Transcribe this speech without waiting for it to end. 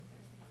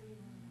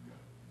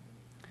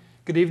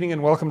Good evening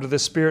and welcome to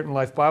this Spirit and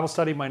Life Bible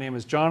study. My name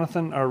is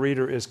Jonathan. Our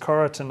reader is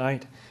Cara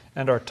tonight,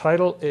 and our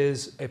title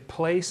is A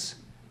Place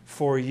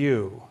for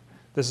You.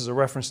 This is a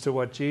reference to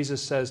what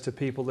Jesus says to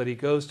people, that he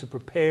goes to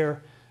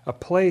prepare a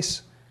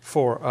place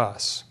for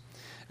us.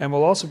 And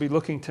we'll also be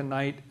looking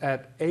tonight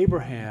at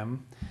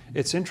Abraham.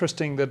 It's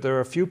interesting that there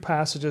are a few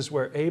passages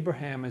where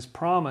Abraham is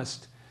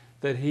promised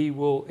that he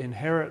will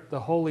inherit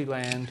the Holy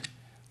Land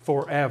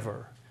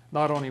forever.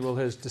 Not only will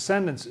his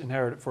descendants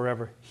inherit it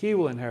forever, he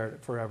will inherit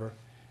it forever.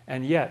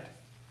 And yet,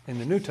 in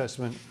the New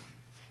Testament,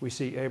 we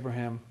see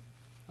Abraham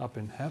up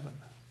in heaven.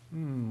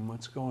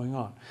 What's going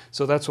on?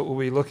 So that's what we'll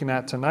be looking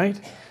at tonight.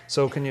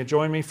 So can you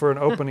join me for an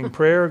opening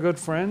prayer, good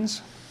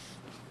friends?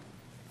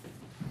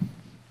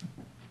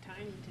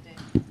 Tiny today.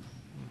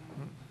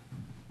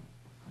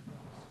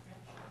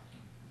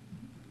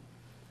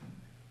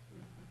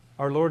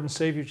 Our Lord and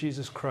Savior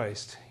Jesus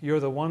Christ,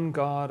 you're the one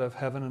God of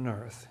heaven and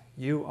earth.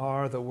 You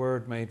are the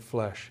Word made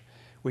flesh.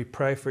 We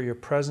pray for your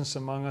presence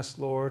among us,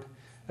 Lord.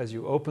 As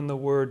you open the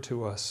Word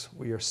to us,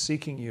 we are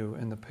seeking you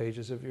in the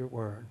pages of your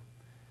Word.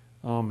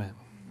 Amen.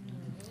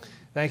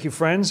 Thank you,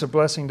 friends. A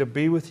blessing to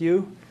be with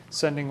you.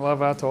 Sending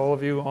love out to all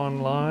of you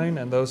online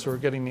and those who are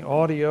getting the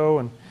audio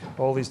and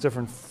all these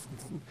different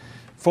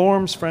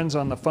forms, friends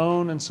on the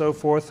phone and so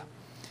forth.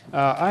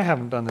 I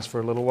haven't done this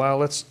for a little while.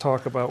 Let's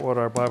talk about what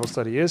our Bible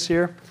study is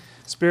here.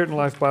 Spirit and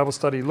Life Bible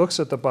Study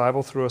looks at the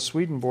Bible through a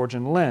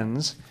Swedenborgian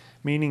lens,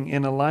 meaning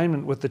in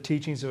alignment with the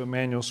teachings of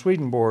Emanuel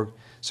Swedenborg,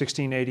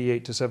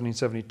 1688 to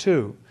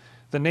 1772.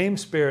 The name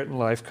Spirit and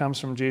Life comes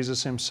from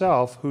Jesus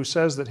himself, who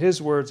says that his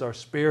words are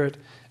spirit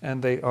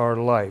and they are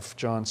life,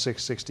 John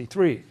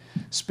 6:63.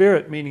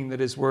 Spirit meaning that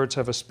his words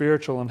have a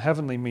spiritual and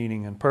heavenly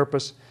meaning and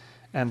purpose,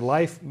 and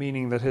life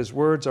meaning that his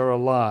words are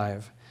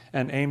alive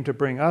and aim to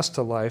bring us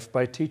to life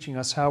by teaching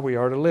us how we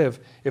are to live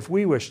if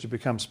we wish to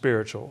become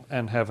spiritual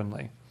and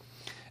heavenly.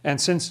 And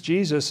since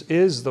Jesus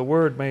is the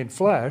Word made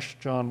flesh,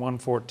 John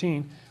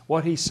 1:14,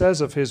 what he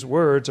says of his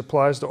words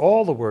applies to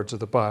all the words of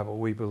the Bible,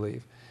 we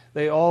believe.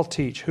 They all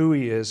teach who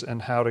he is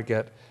and how to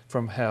get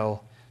from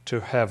hell to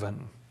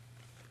heaven.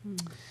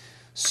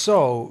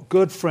 So,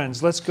 good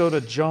friends, let's go to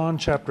John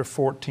chapter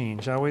 14,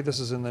 shall we? This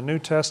is in the New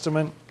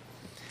Testament,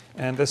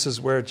 and this is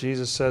where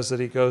Jesus says that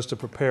he goes to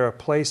prepare a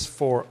place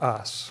for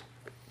us.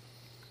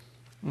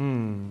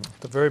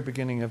 The very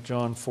beginning of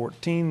John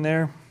 14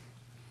 there.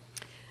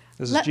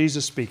 This is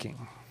Jesus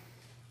speaking.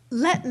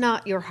 Let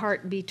not your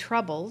heart be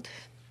troubled.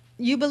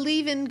 You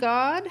believe in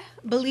God,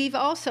 believe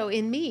also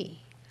in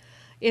me.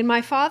 In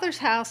my Father's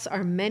house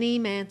are many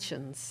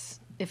mansions.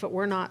 If it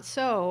were not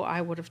so, I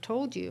would have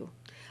told you.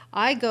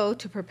 I go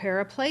to prepare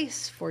a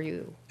place for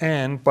you.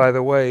 And, by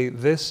the way,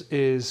 this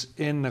is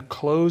in the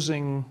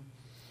closing.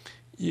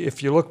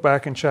 If you look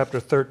back in chapter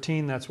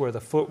 13, that's where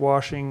the foot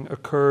washing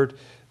occurred.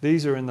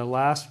 These are in the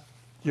last,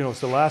 it's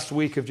the last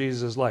week of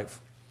Jesus'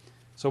 life.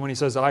 So when he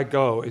says, I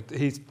go,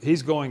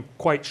 he's going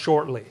quite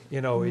shortly.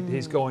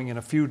 He's going in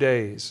a few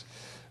days.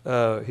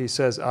 He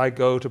says, I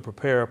go to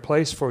prepare a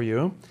place for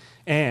you.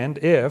 And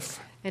if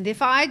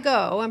I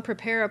go and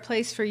prepare a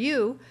place for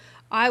you,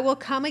 I will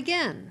come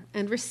again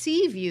and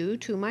receive you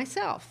to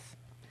myself,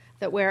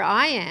 that where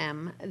I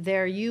am,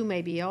 there you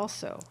may be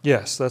also.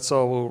 Yes, that's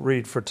all we'll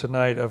read for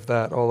tonight of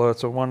that, although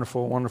it's a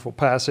wonderful, wonderful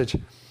passage.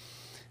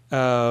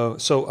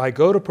 So I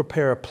go to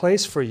prepare a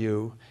place for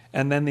you,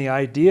 and then the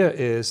idea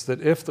is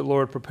that if the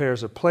Lord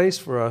prepares a place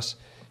for us,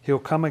 he'll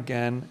come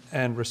again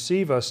and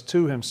receive us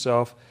to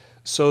himself,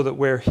 so that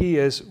where he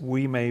is,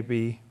 we may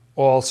be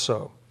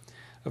also.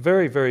 A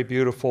very, very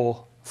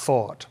beautiful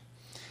thought.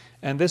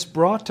 And this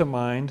brought to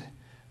mind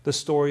the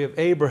story of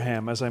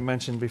Abraham, as I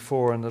mentioned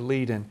before in the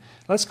lead-in.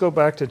 Let's go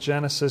back to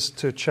Genesis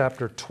to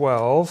chapter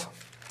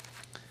 12.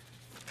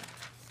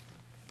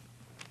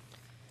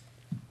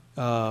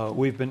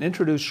 We've been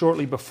introduced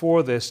shortly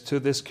before this to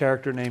this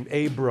character named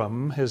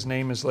Abram. His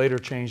name is later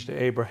changed to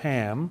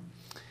Abraham.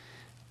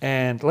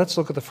 And let's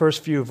look at the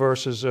first few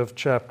verses of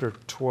chapter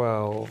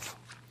 12.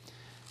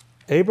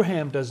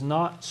 Abraham does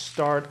not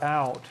start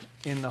out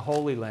in the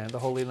Holy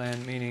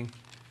Land meaning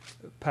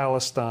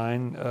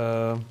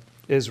Palestine,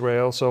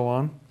 Israel, so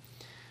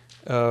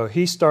on.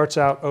 He starts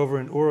out over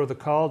in Ur of the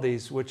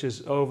Chaldees, which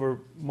is over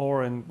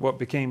more in what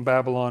became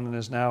Babylon and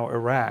is now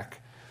Iraq.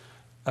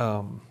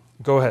 Go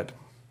ahead.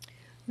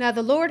 Now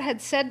the Lord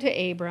had said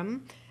to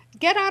Abram,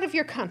 get out of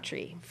your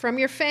country, from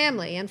your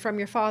family, and from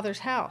your father's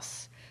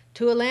house,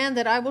 to a land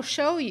that I will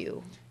show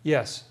you.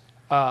 Yes,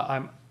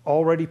 I'm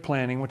already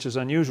planning, which is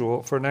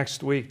unusual, for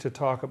next week to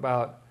talk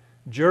about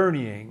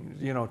journeying.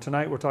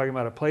 Tonight we're talking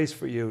about a place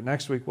for you.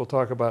 Next week we'll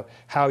talk about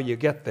how you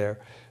get there.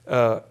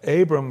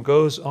 Abram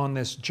goes on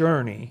this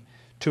journey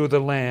to the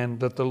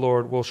land that the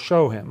Lord will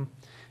show him,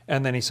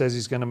 and then he says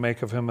he's going to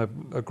make of him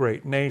a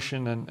great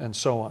nation and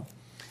so on.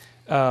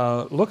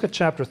 Look at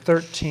chapter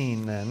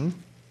 13 then,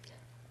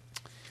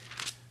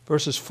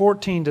 verses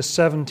 14 to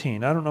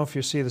 17. I don't know if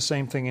you see the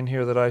same thing in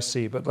here that I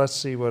see, but let's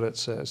see what it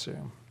says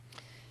here.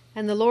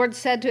 And the Lord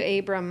said to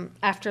Abram,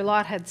 after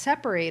Lot had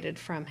separated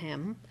from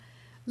him,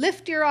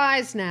 lift your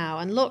eyes now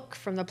and look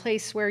from the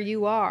place where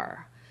you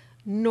are.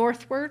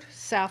 northward,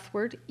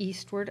 southward,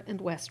 eastward, and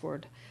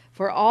westward.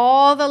 For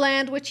all the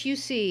land which you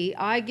see,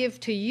 I give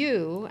to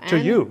you. And To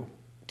you.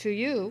 To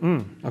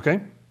you.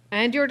 Okay.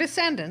 And your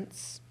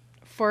descendants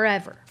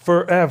forever.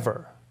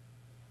 Forever.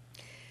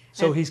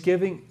 So And- he's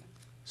giving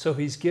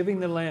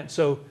the land.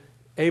 So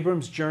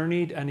Abram's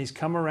journeyed and he's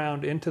come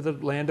around into the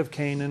land of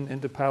Canaan,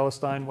 into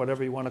Palestine,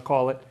 whatever you want to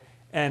call it.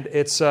 And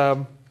it's,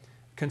 can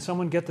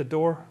someone get the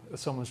door?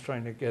 Someone's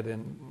trying to get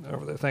in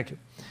over there. Thank you.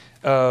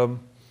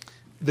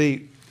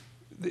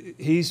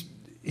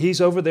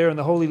 He's over there in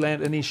the Holy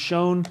Land, and he's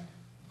shown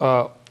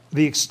the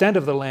extent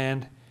of the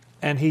land,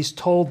 and he's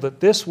told that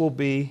this will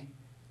be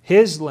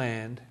his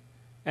land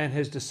and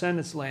his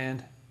descendants'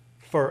 land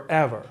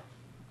forever.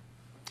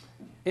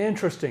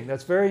 Interesting.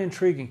 That's very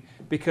intriguing,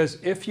 because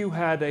if you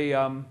had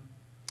you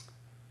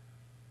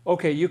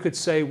could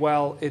say,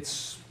 well,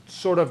 it's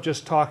sort of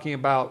just talking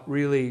about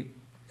really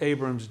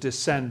Abram's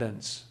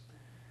descendants,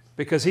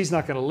 because he's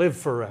not going to live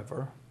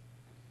forever,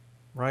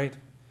 right?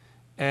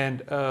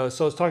 And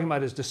so it's talking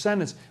about his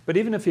descendants. But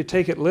even if you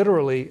take it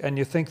literally and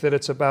you think that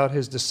it's about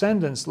his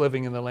descendants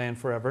living in the land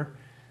forever,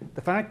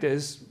 the fact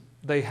is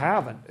they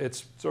haven't.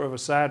 It's sort of a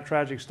sad,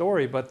 tragic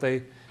story, but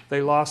they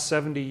lost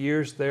 70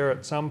 years there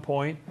at some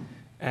point,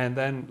 and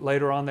then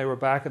later on they were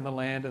back in the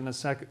land in the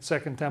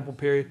second temple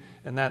period,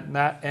 and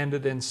that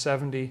ended in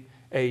 70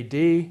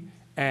 AD.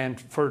 And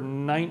for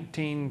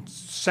 19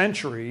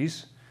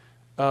 centuries,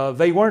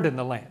 they weren't in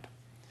the land.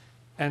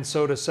 And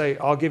so to say,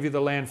 I'll give you the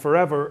land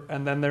forever,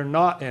 and then they're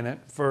not in it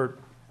for,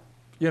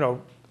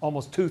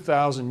 almost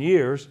 2,000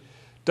 years,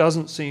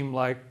 doesn't seem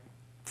like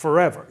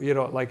forever.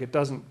 Like it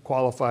doesn't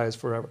qualify as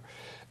forever.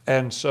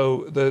 And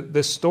so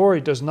this story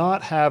does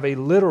not have a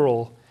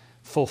literal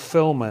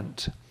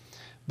fulfillment.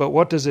 But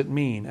what does it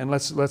mean? And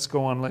let's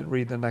go on,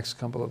 read the next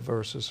couple of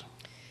verses.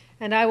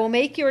 And I will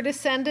make your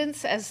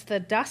descendants as the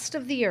dust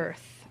of the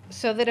earth,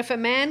 so that if a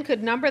man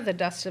could number the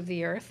dust of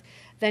the earth,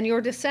 then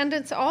your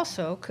descendants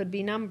also could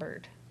be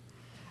numbered.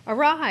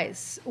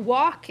 Arise,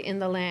 walk in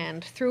the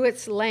land through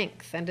its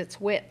length and its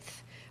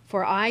width,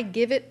 for I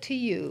give it to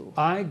you.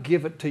 I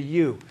give it to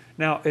you.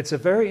 Now, it's a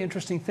very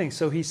interesting thing.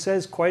 So he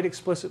says quite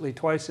explicitly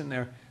twice in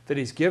there that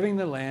he's giving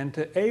the land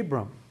to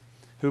Abram,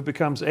 who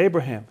becomes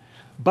Abraham.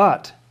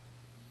 But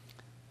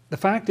the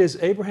fact is,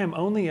 Abraham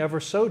only ever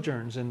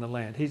sojourns in the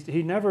land.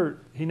 He never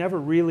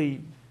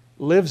really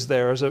lives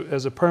there as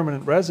a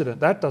permanent resident.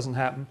 That doesn't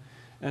happen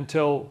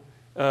until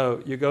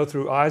you go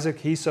through Isaac.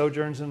 He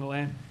sojourns in the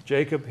land.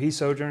 Jacob, he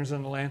sojourns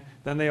in the land.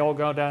 Then they all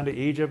go down to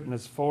Egypt, and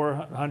it's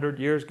 400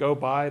 years go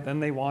by.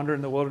 Then they wander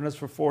in the wilderness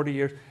for 40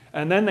 years.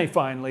 And then they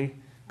finally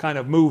kind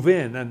of move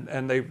in,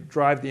 and they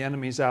drive the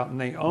enemies out,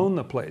 and they own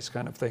the place,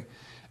 kind of thing.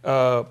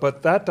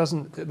 But that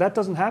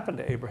doesn't happen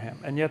to Abraham.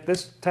 And yet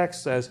this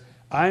text says,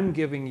 I'm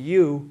giving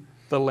you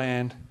the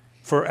land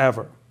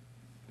forever.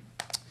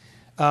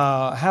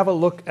 Have a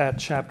look at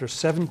chapter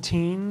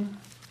 17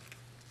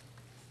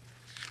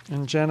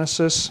 in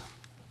Genesis.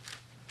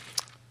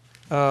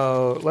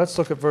 Let's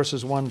look at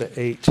verses 1 to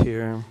 8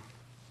 here.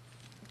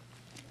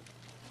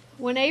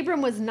 When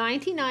Abram was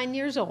 99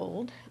 years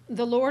old,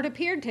 the Lord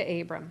appeared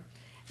to Abram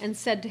and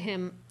said to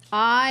him,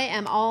 I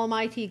am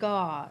Almighty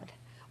God.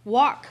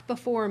 Walk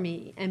before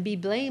me and be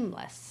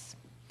blameless.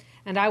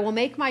 And I will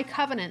make my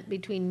covenant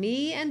between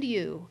me and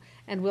you,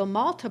 and will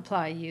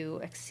multiply you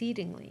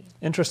exceedingly.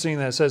 Interesting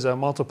that it says, I'll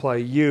multiply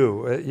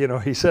you.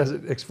 He says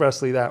it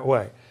expressly that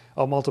way.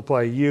 I'll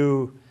multiply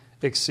you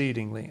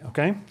exceedingly.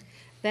 Okay?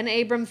 Then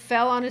Abram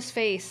fell on his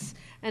face,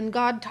 and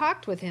God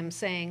talked with him,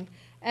 saying,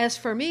 As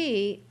for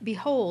me,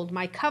 behold,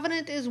 my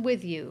covenant is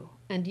with you,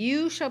 and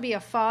you shall be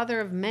a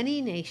father of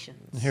many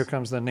nations. And here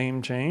comes the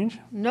name change.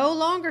 No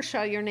longer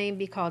shall your name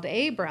be called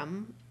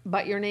Abram,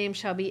 but your name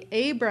shall be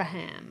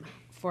Abraham,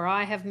 for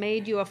I have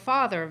made you a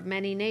father of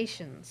many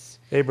nations.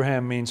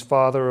 Abraham means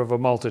father of a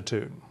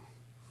multitude.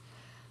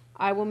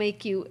 I will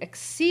make you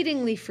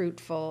exceedingly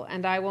fruitful,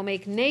 and I will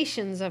make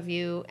nations of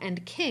you,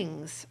 and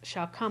kings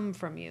shall come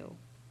from you.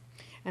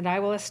 And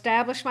I will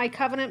establish my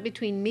covenant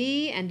between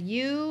me and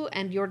you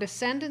and your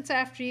descendants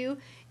after you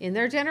in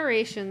their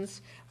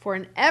generations for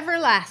an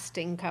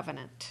everlasting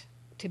covenant,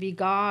 to be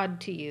God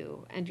to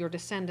you and your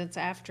descendants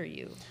after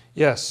you.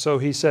 Yes, so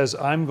he says,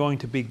 I'm going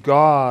to be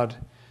God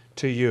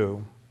to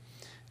you.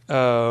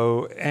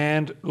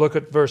 And look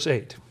at verse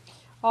 8.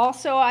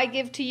 Also I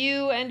give to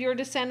you and your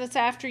descendants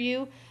after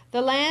you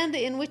the land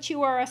in which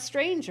you are a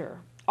stranger,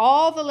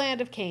 all the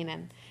land of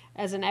Canaan,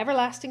 as an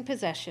everlasting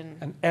possession.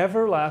 An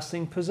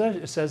everlasting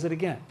possession. It says it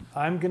again.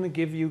 I'm going to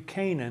give you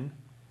Canaan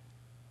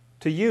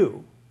to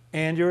you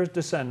and your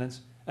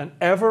descendants, an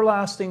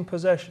everlasting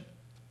possession.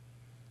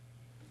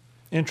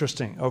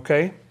 Interesting,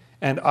 okay?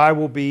 And I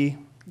will be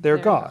their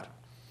God.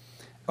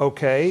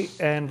 Okay,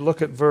 and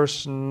look at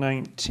verse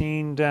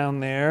 19 down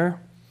there.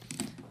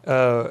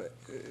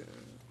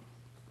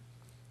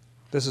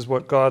 This is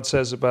what God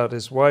says about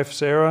his wife,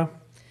 Sarah.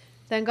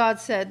 Then God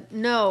said,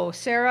 No,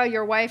 Sarah,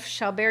 your wife,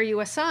 shall bear you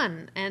a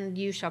son, and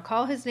you shall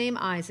call his name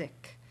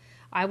Isaac.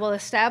 I will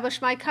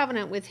establish my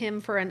covenant with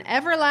him for an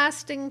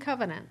everlasting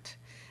covenant,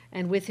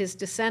 and with his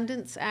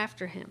descendants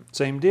after him.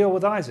 Same deal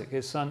with Isaac,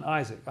 his son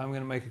Isaac. I'm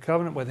going to make a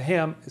covenant with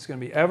him. It's going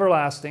to be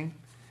everlasting,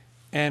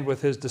 and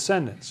with his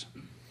descendants.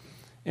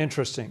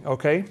 Interesting.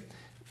 Okay,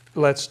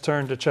 let's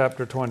turn to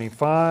chapter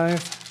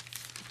 25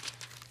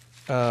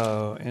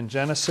 in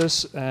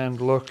Genesis and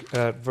look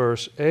at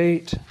verse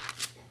 8.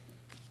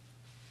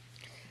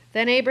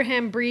 Then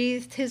Abraham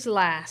breathed his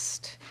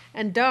last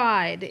and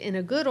died in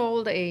a good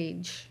old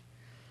age,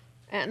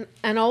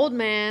 an old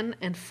man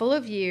and full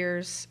of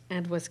years,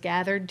 and was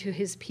gathered to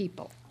his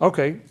people.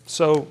 Okay,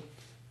 so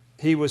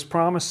he was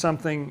promised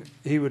something.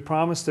 He would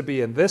promise to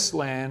be in this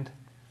land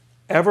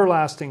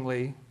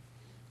everlastingly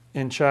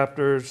in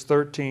chapters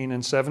 13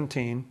 and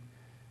 17.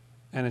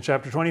 And in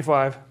chapter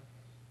 25,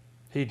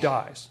 he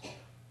dies.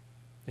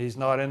 He's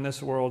not in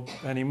this world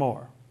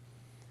anymore.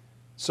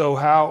 So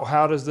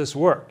how does this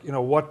work?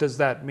 What does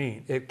that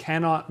mean? It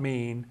cannot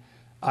mean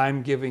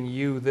I'm giving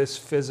you this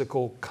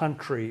physical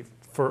country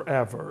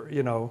forever.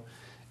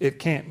 It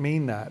can't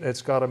mean that.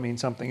 It's got to mean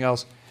something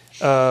else.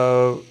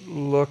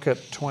 Look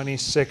at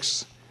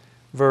 26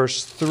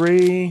 verse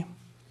 3.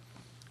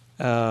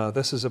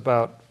 This is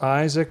about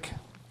Isaac.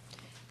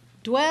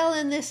 Dwell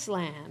in this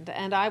land,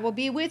 and I will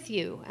be with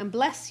you and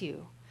bless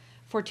you.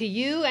 For to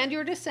you and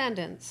your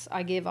descendants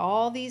I give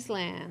all these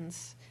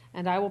lands,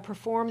 and I will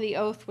perform the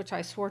oath which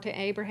I swore to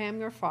Abraham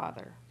your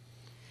father.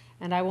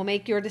 And I will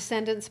make your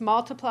descendants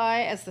multiply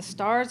as the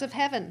stars of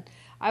heaven.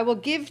 I will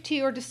give to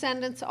your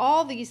descendants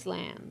all these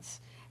lands,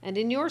 and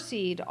in your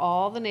seed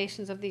all the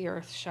nations of the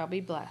earth shall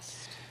be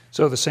blessed.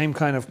 So the same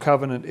kind of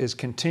covenant is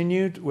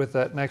continued with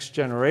that next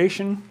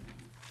generation.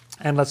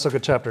 And let's look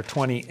at chapter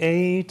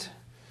 28.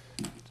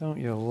 Don't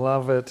you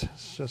love it?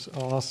 It's just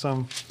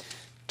awesome.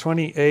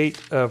 28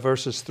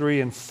 verses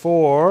 3 and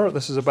 4.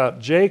 This is about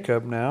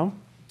Jacob now.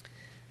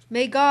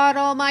 May God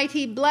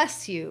Almighty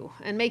bless you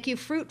and make you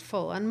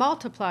fruitful and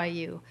multiply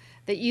you,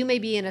 that you may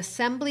be an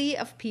assembly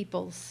of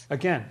peoples.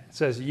 Again, it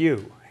says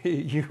you.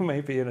 You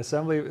may be an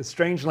assembly. It's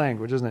strange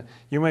language, isn't it?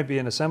 You may be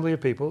an assembly of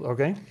people,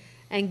 okay?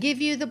 And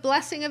give you the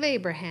blessing of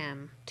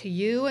Abraham, to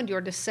you and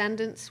your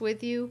descendants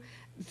with you,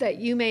 that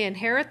you may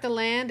inherit the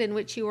land in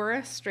which you are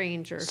a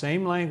stranger.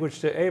 Same language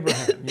to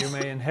Abraham. You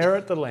may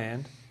inherit the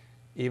land,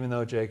 even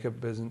though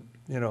Jacob isn't,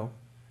 he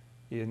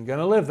isn't going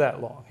to live that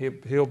long.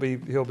 He'll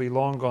be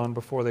long gone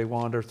before they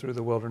wander through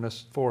the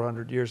wilderness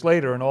 400 years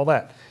later and all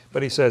that.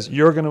 But he says,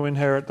 you're going to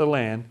inherit the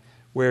land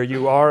where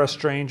you are a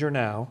stranger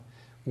now,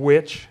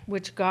 which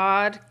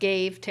God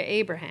gave to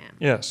Abraham.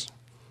 Yes.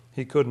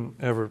 He couldn't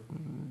ever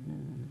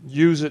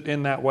use it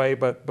in that way,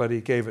 but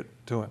he gave it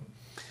to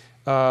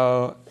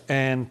him.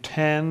 And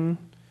 10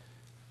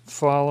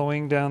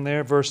 following down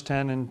there, verse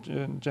 10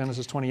 in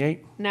Genesis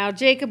 28. Now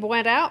Jacob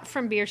went out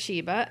from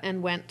Beersheba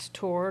and went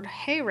toward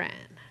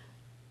Haran.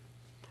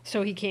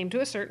 So he came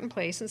to a certain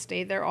place and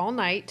stayed there all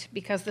night,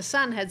 because the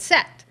sun had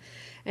set.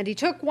 And he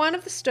took one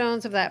of the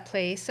stones of that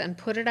place and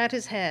put it at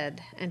his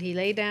head, and he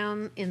lay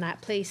down in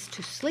that place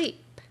to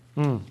sleep.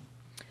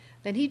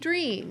 Then he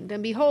dreamed,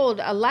 and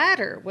behold, a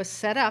ladder was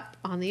set up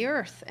on the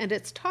earth, and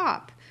its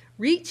top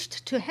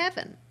reached to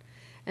heaven.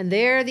 And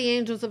there the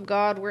angels of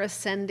God were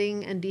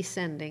ascending and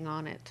descending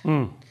on it.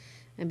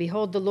 And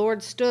behold, the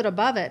Lord stood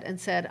above it and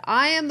said,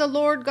 I am the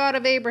Lord God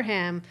of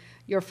Abraham,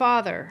 your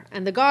father,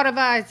 and the God of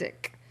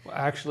Isaac. Well,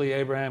 actually,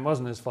 Abraham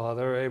wasn't his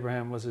father.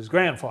 Abraham was his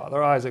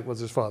grandfather. Isaac was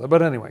his father.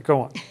 But anyway,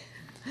 go on.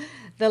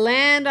 The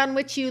land on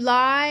which you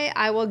lie,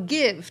 I will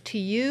give to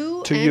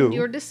you and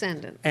your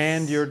descendants.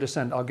 And your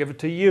descendants. I'll give it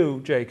to you,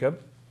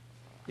 Jacob,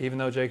 even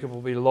though Jacob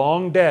will be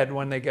long dead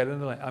when they get into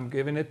the land. I'm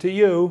giving it to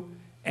you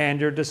and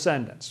your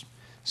descendants.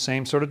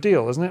 Same sort of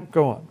deal, isn't it?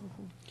 Go on.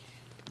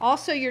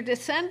 Also your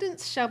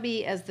descendants shall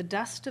be as the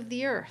dust of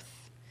the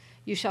earth.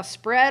 You shall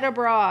spread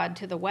abroad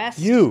to the west.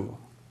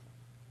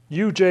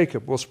 You,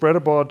 Jacob, will spread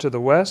abroad to the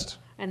west.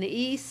 And the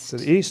east. To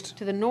the east.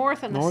 To the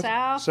north and the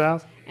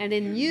south. And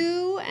in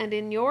you and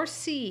in your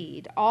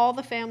seed, all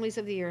the families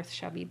of the earth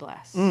shall be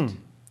blessed.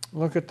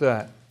 Look at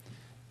that.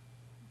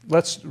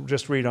 Let's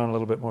just read on a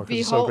little bit more, because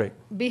it's so great.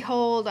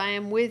 Behold, I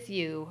am with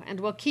you, and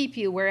will keep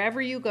you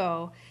wherever you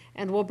go,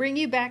 and will bring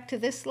you back to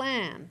this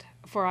land,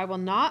 for I will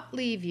not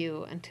leave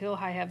you until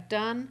I have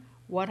done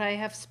what I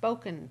have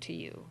spoken to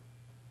you.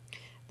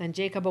 Then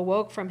Jacob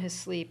awoke from his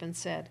sleep and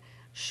said,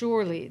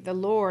 Surely the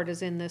Lord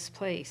is in this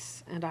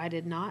place, and I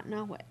did not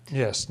know it.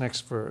 Yes,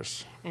 next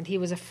verse. And he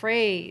was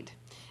afraid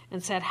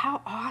and said,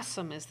 How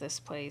awesome is this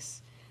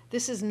place!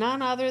 This is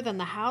none other than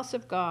the house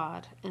of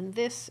God, and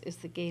this is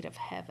the gate of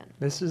heaven.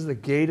 This is the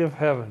gate of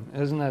heaven.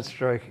 Isn't that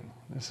striking?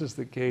 This is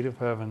the gate of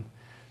heaven.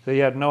 So he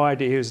had no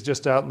idea. He was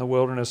just out in the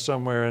wilderness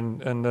somewhere,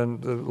 and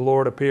then the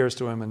Lord appears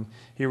to him, and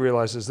he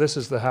realizes this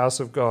is the house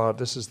of God.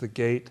 This is the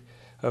gate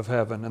of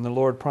heaven. And the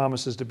Lord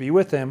promises to be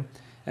with him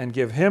and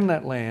give him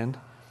that land,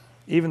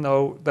 even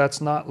though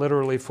that's not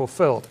literally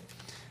fulfilled.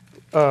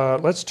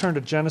 Let's turn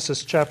to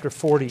Genesis chapter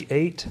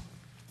 48.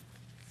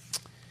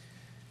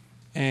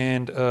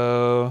 And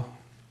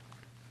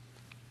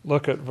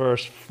look at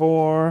verse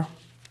 4.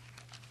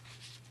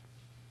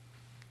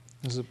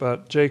 This is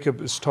about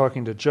Jacob is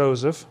talking to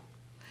Joseph.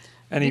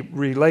 And he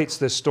relates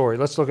this story.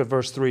 Let's look at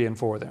verse 3 and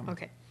 4 there.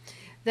 Okay.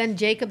 Then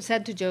Jacob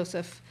said to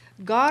Joseph,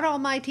 God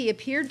Almighty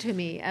appeared to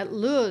me at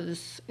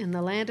Luz in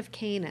the land of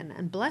Canaan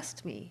and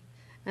blessed me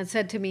and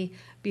said to me,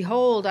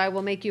 Behold, I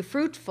will make you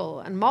fruitful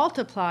and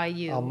multiply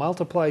you. I'll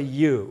multiply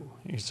you,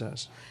 he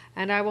says.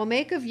 And I will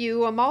make of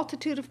you a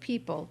multitude of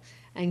people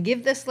and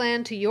give this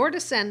land to your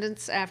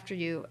descendants after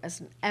you as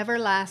an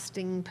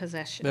everlasting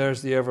possession.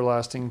 There's the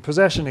everlasting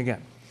possession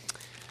again.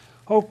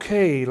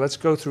 Okay, let's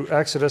go through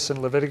Exodus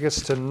and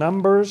Leviticus to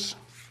Numbers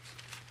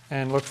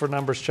and look for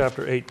Numbers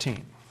chapter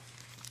 18.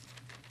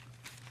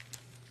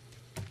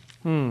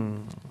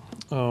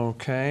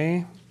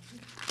 Okay.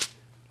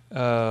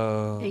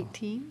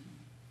 18?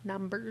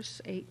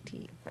 Numbers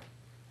 18.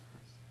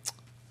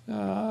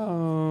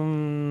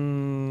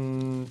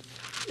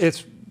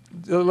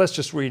 Let's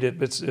just read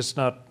it. It's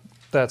not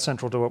that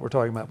central to what we're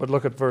talking about, but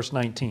look at verse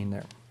 19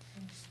 there.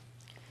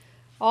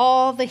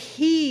 All the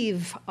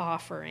heave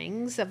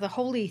offerings of the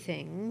holy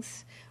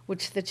things,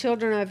 which the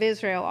children of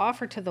Israel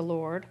offer to the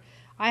Lord,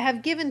 I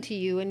have given to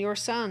you and your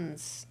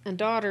sons and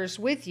daughters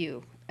with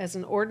you as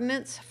an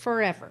ordinance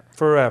forever.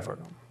 Forever.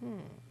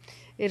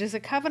 It is a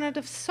covenant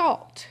of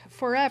salt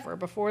forever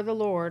before the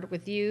Lord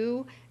with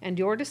you and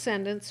your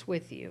descendants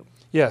with you.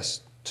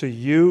 Yes, to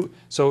you.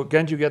 So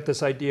again, you get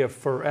this idea of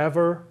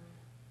forever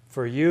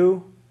for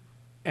you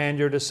and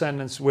your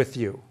descendants with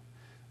you.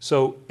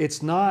 So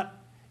it's not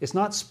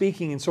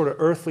speaking in sort of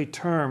earthly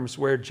terms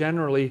where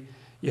generally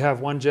you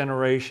have one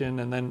generation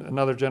and then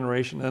another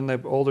generation, and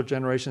the older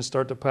generations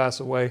start to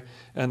pass away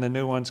and the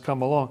new ones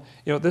come along.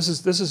 You know, this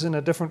is in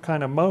a different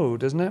kind of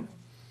mode, isn't it?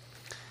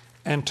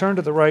 And turn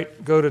to the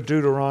right, go to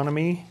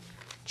Deuteronomy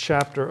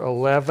chapter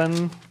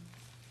 11.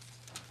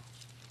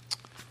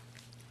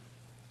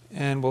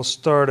 And we'll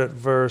start at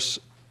verse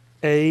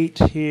 8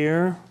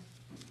 here.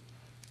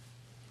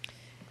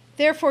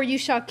 Therefore you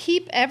shall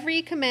keep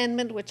every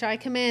commandment which I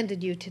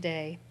commanded you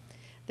today,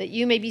 that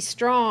you may be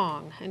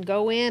strong and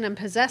go in and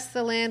possess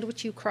the land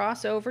which you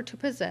cross over to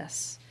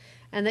possess,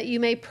 and that you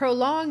may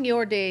prolong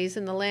your days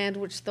in the land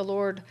which the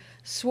Lord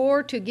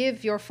swore to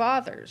give your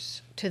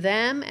fathers, to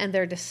them and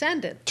their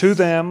descendants. To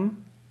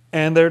them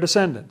and their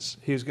descendants.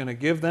 He was going to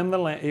give them the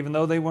land, even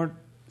though they weren't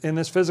in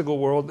this physical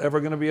world ever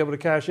going to be able to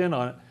cash in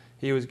on it.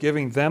 He was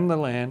giving them the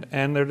land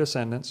and their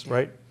descendants,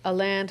 right? A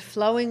land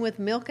flowing with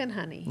milk and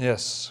honey.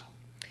 Yes.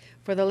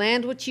 For the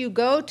land which you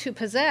go to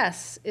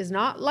possess is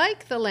not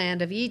like the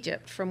land of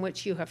Egypt from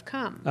which you have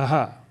come,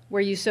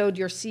 where you sowed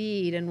your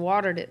seed and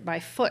watered it by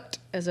foot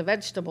as a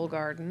vegetable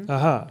garden.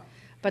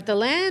 But the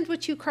land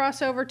which you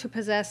cross over to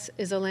possess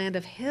is a land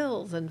of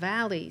hills and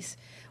valleys,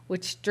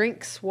 which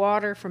drinks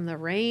water from the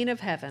rain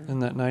of heaven. Isn't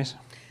that nice?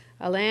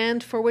 A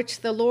land for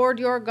which the Lord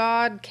your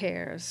God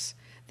cares.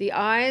 The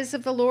eyes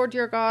of the Lord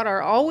your God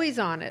are always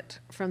on it,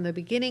 from the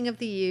beginning of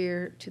the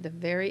year to the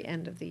very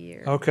end of the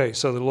year. Okay,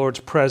 so the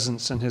Lord's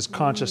presence and his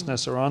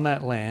consciousness are on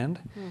that land.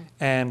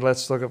 And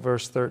let's look at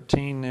verse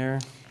 13 there.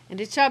 And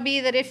it shall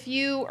be that if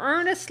you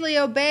earnestly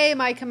obey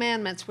my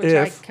commandments, which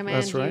I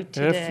command that's right. you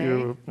today. If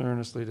you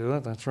earnestly do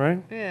that, that's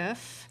right.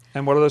 If.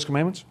 And what are those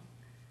commandments?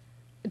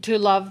 To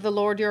love the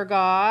Lord your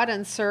God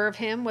and serve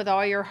him with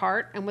all your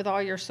heart and with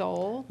all your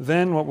soul.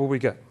 Then what will we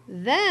get?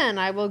 Then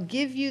I will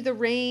give you the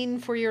rain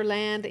for your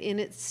land in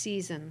its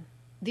season,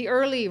 the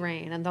early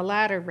rain and the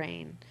latter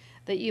rain,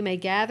 that you may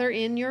gather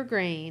in your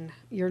grain,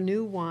 your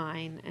new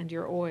wine, and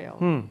your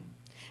oil.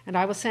 And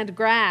I will send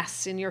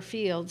grass in your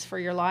fields for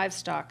your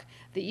livestock,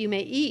 that you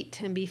may eat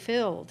and be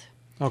filled.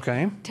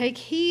 Okay. Take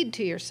heed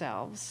to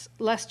yourselves,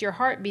 lest your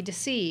heart be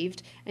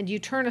deceived, and you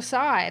turn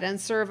aside and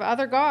serve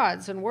other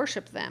gods and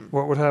worship them.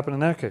 What would happen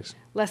in that case?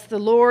 Lest the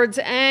Lord's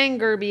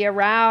anger be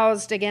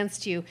aroused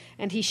against you,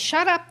 and he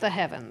shut up the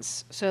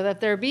heavens, so that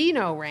there be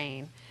no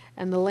rain,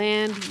 and the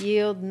land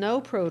yield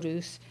no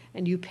produce,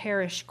 and you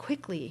perish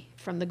quickly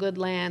from the good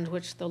land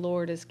which the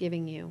Lord is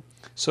giving you.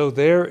 So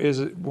there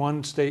is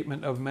one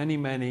statement of many,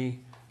 many,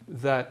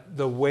 that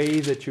the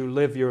way that you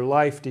live your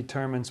life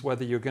determines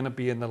whether you're going to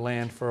be in the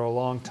land for a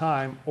long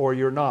time or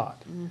you're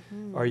not.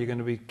 Are you going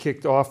to be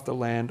kicked off the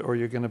land or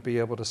you're going to be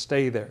able to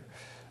stay there?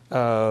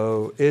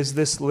 Is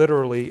this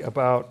literally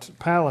about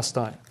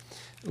Palestine?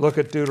 Look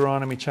at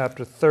Deuteronomy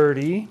chapter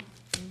 30.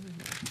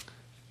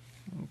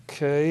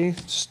 Okay,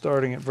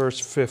 starting at verse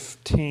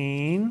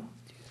 15.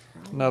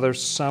 Another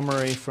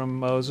summary from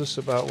Moses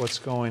about what's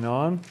going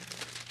on.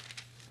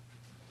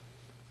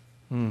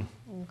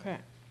 Okay.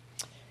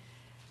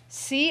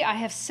 See, I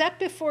have set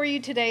before you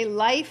today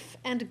life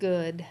and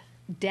good,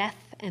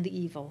 death and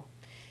evil,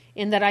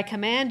 in that I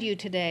command you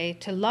today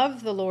to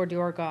love the Lord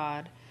your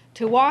God,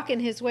 to walk in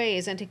his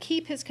ways, and to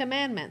keep his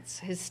commandments,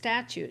 his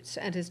statutes,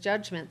 and his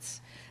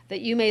judgments, that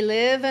you may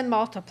live and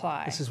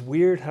multiply. This is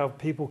weird how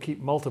people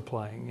keep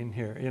multiplying in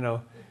here,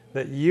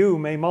 that you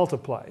may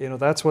multiply.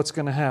 That's what's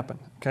going to happen,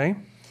 okay?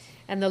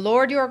 And the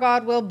Lord your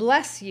God will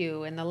bless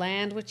you in the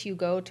land which you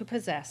go to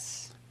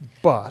possess.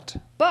 But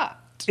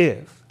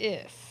if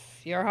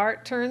your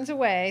heart turns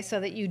away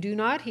so that you do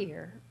not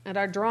hear, and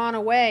are drawn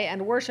away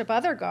and worship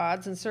other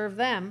gods and serve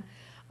them,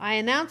 I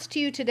announce to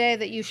you today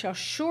that you shall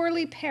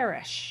surely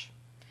perish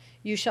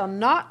You shall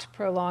not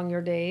prolong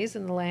your days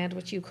in the land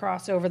which you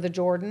cross over the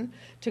Jordan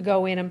to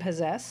go in and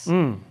possess.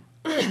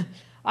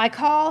 I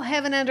call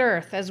heaven and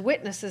earth as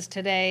witnesses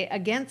today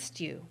against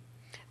you,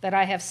 that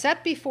I have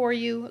set before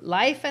you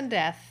life and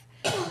death,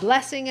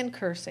 blessing and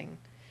cursing.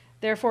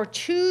 Therefore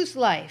choose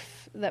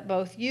life, that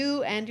both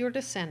you and your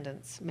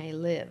descendants may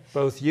live.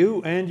 Both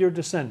you and your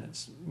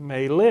descendants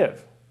may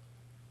live.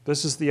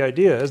 This is the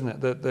idea, isn't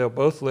it? That they'll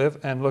both live.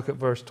 And look at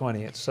verse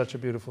 20. It's such a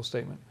beautiful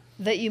statement.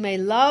 That you may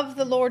love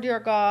the Lord your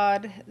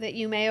God, that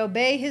you may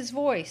obey his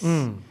voice,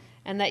 and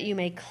that you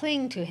may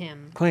cling to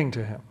him. Cling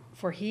to him.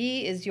 For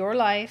he is your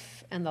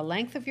life and the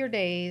length of your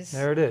days.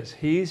 There it is.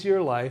 He's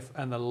your life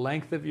and the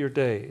length of your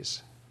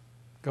days.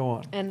 Go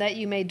on. And that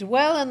you may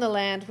dwell in the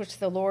land which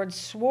the Lord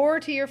swore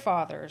to your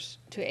fathers,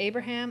 to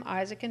Abraham,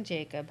 Isaac, and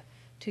Jacob,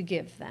 to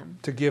give them.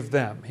 To give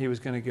them. He was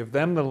going to give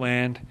them the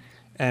land,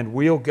 and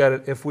we'll get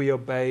it if we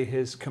obey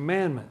his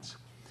commandments.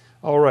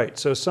 All right,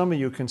 so some of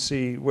you can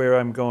see where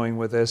I'm going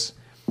with this,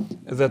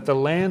 that the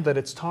land that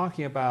it's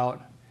talking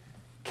about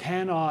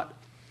cannot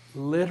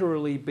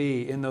literally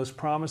be in those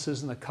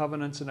promises and the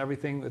covenants and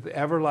everything, with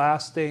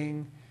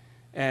everlasting,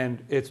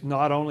 and it's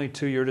not only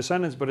to your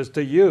descendants, but it's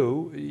to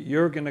you.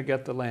 You're going to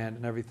get the land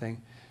and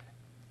everything.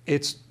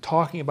 It's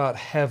talking about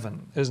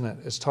heaven, isn't it?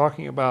 It's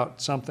talking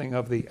about something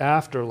of the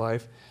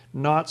afterlife,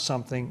 not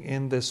something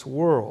in this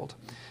world.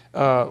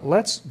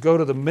 Let's go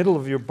to the middle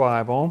of your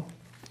Bible.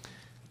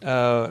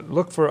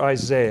 Look for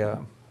Isaiah.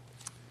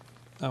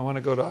 I want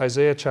to go to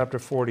Isaiah chapter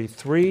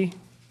 43.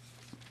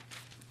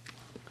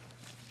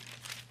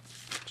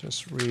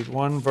 Just read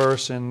one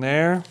verse in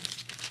there.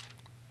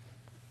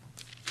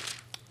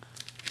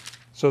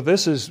 So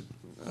this is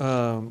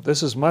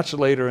much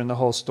later in the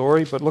whole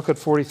story, but look at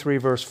 43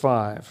 verse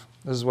 5.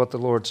 This is what the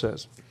Lord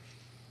says.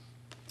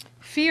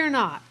 Fear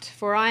not,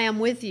 for I am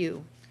with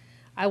you.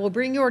 I will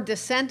bring your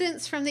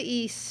descendants from the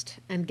east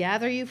and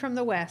gather you from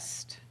the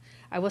west.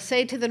 I will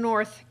say to the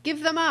north,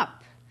 give them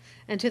up,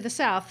 and to the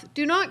south,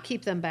 do not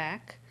keep them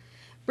back.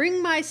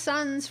 Bring my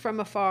sons from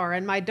afar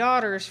and my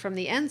daughters from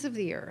the ends of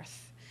the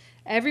earth.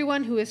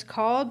 Everyone who is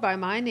called by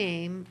my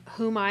name,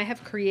 whom I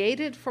have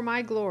created for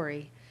my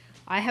glory,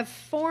 I have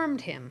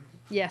formed him.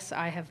 Yes,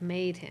 I have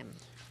made him.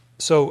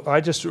 So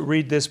I just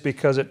read this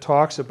because it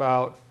talks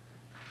about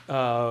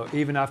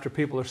even after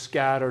people are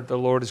scattered, the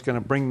Lord is going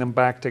to bring them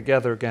back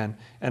together again.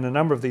 And a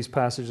number of these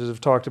passages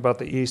have talked about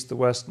the east, the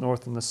west,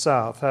 north, and the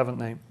south, haven't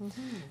they?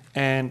 Mm-hmm.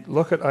 And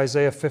look at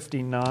Isaiah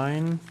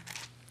 59,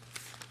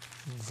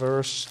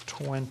 verse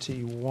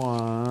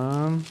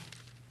 21.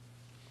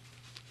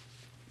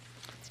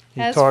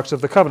 He talks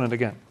of the covenant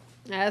again.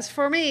 As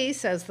for me,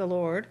 says the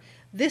Lord,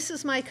 this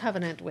is my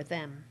covenant with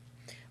them.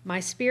 My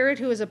spirit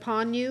who is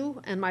upon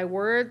you, and my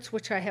words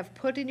which I have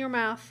put in your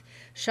mouth,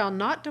 shall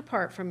not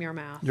depart from your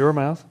mouth. Your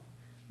mouth?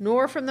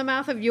 Nor from the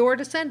mouth of your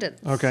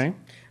descendants. Okay.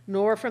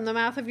 Nor from the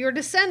mouth of your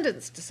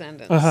descendants'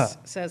 descendants,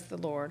 says the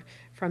Lord,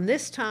 from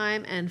this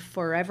time and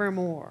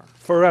forevermore.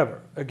 Forever.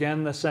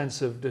 Again, the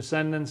sense of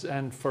descendants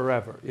and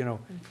forever. You know,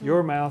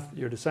 your mouth,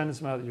 your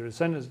descendants' mouth, your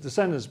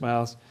descendants'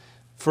 mouths,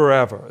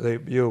 forever.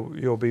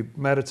 You'll be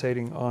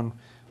meditating on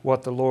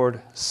what the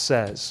Lord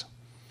says.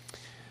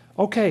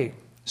 Okay.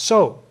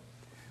 So,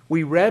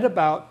 we read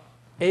about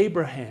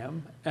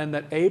Abraham, and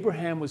that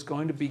Abraham was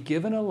going to be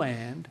given a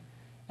land,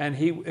 and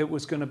it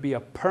was going to be a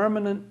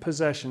permanent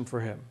possession for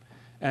him.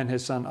 And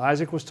his son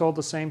Isaac was told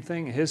the same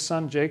thing. His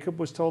son Jacob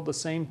was told the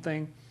same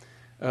thing,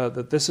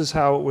 that this is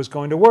how it was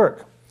going to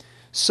work.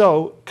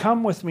 So,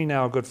 come with me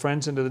now, good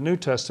friends, into the New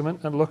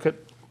Testament and look at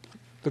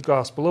the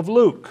Gospel of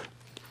Luke.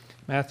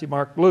 Matthew,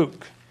 Mark,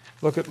 Luke.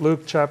 Look at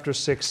Luke chapter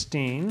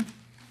 16.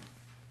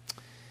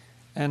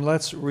 And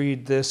let's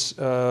read this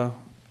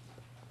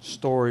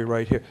story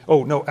right here.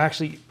 Oh, no,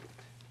 actually,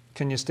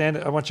 can you stand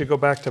it? I want you to go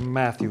back to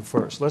Matthew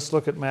first. Let's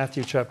look at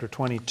Matthew chapter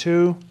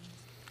 22.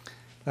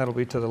 That'll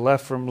be to the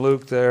left from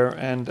Luke there.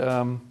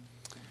 And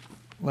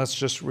let's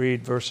just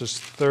read verses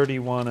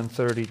 31 and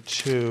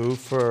 32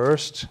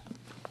 first,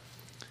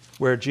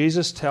 where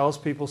Jesus tells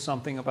people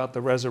something about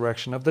the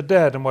resurrection of the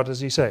dead. And what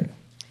does he say?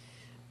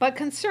 But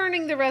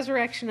concerning the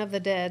resurrection of the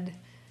dead,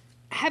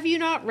 have you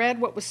not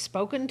read what was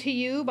spoken to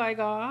you by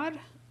God,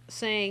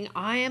 saying,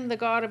 I am the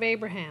God of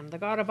Abraham, the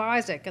God of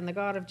Isaac, and the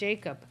God of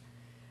Jacob?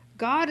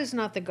 God is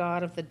not the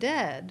God of the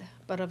dead,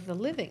 but of the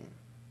living.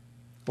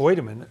 Wait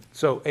a minute.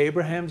 So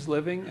Abraham's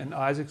living, and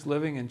Isaac's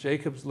living, and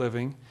Jacob's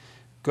living.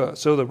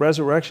 So the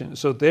resurrection.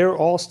 So they're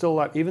all still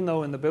alive. Even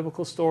though in the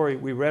biblical story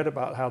we read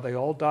about how they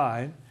all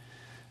died,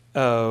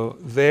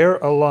 they're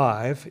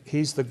alive.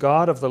 He's the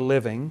God of the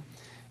living.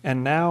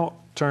 And now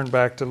turn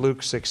back to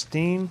Luke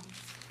 16,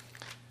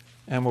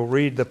 and we'll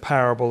read the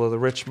parable of the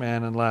rich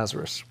man and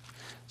Lazarus.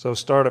 So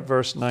start at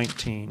verse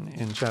 19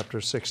 in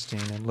chapter 16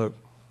 in Luke.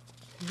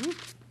 Mm-hmm.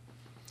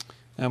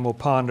 And we'll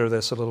ponder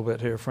this a little bit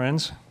here,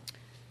 friends.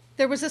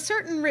 There was a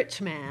certain rich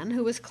man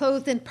who was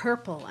clothed in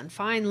purple and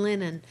fine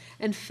linen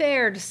and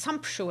fared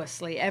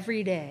sumptuously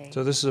every day.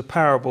 So this is a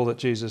parable that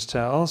Jesus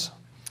tells.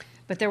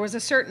 But there was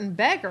a certain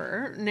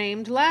beggar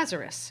named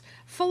Lazarus,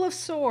 full of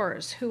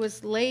sores, who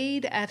was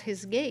laid at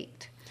his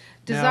gate,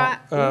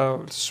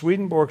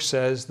 Swedenborg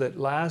says that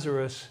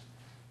Lazarus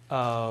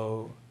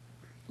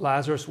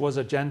was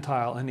a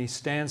Gentile, and he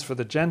stands for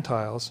the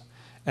Gentiles.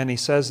 And he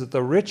says that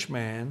the rich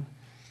man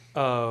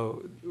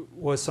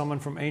was someone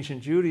from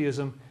ancient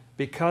Judaism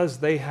because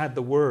they had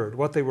the word.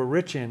 What they were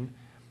rich in,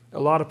 a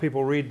lot of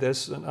people read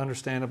this, and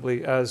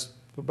understandably, as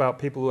about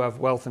people who have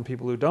wealth and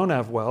people who don't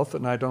have wealth,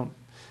 and I don't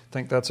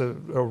think that's a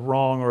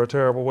wrong or a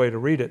terrible way to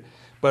read it.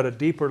 But a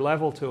deeper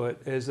level to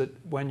it is that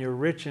when you're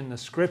rich in the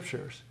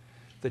Scriptures,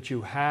 that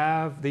you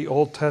have the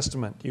Old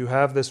Testament, you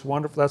have this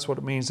wonderful, that's what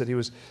it means, that he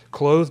was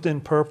clothed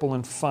in purple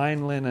and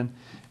fine linen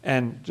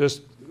and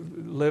just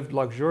lived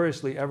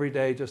luxuriously every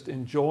day, just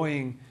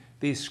enjoying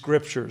these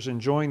Scriptures,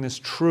 enjoying this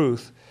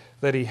truth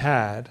that he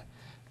had.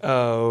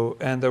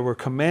 And there were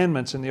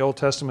commandments in the Old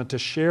Testament to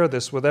share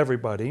this with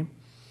everybody.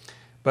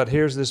 But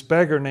here's this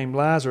beggar named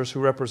Lazarus who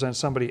represents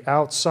somebody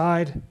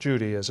outside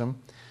Judaism,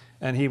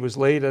 and he was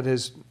laid at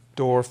his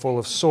door full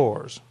of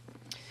sores.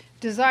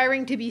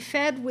 Desiring to be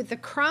fed with the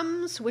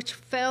crumbs which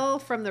fell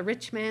from the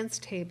rich man's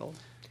table.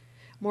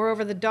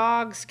 Moreover, the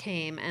dogs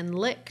came and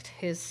licked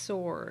his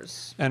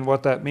sores. And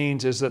what that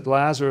means is that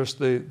Lazarus,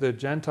 the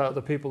Gentile,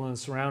 the people in the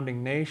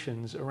surrounding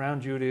nations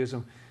around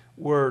Judaism,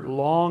 were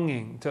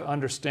longing to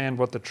understand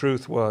what the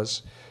truth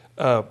was,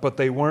 but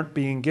they weren't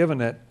being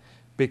given it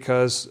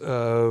because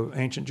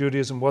ancient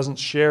Judaism wasn't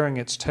sharing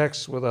its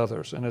texts with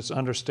others and its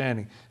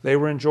understanding. They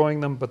were enjoying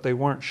them, but they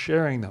weren't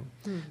sharing them.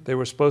 They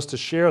were supposed to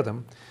share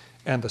them.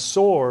 And the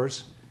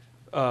sores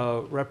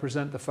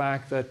represent the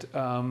fact that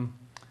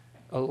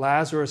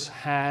Lazarus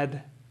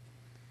had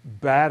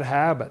bad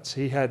habits.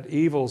 He had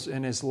evils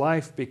in his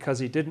life because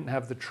he didn't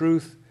have the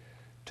truth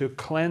to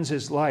cleanse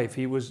his life.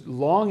 He was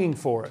longing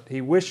for it.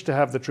 He wished to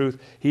have the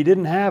truth. He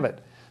didn't have it.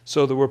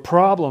 So there were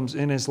problems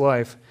in his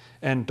life.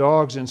 And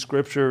dogs in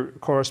Scripture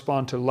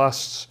correspond to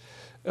lusts.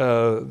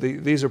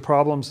 These are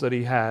problems that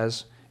he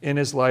has in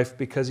his life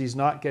because he's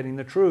not getting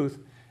the truth.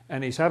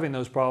 And he's having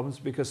those problems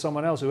because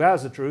someone else who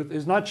has the truth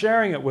is not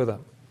sharing it with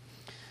him.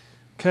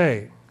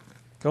 Okay,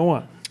 go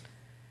on.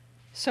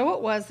 So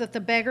it was that the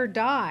beggar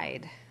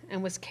died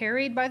and was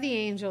carried by the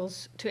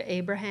angels to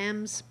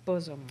Abraham's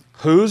bosom.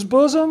 Whose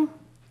bosom?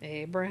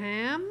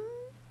 Abraham.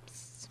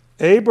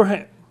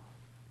 Abraham?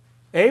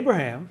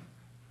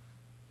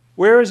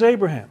 Where is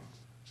Abraham?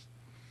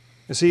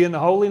 Is he in the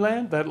Holy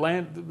Land? That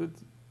land,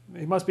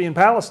 he must be in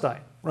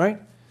Palestine, right?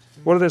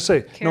 What did they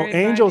say? No,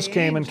 angels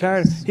came and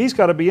carried him. He's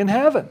got to be in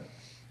heaven.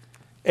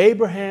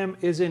 Abraham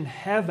is in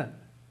heaven.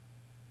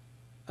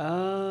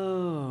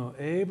 Oh,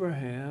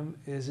 Abraham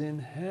is in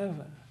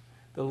heaven.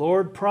 The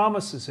Lord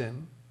promises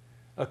him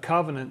a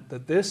covenant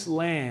that this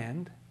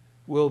land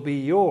will be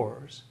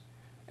yours,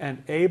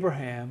 and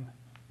Abraham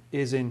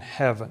is in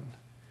heaven.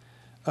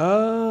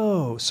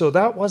 Oh, so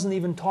that wasn't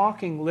even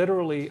talking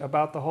literally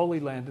about the Holy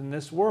Land in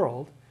this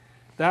world.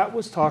 That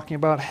was talking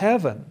about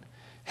heaven.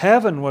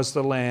 Heaven was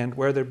the land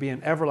where there'd be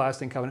an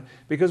everlasting covenant.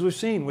 Because we've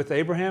seen with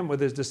Abraham,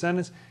 with his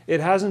descendants, it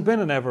hasn't been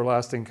an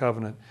everlasting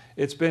covenant.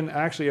 It's been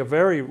actually a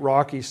very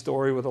rocky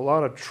story with a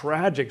lot of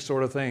tragic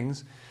sort of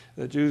things.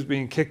 The Jews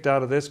being kicked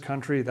out of this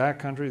country, that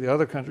country, the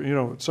other country,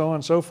 so on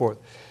and so forth.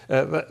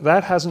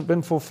 That hasn't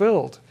been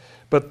fulfilled.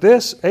 But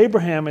this,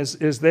 Abraham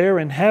is there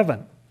in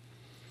heaven.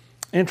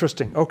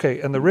 Interesting.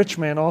 Okay, and the rich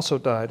man also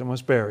died and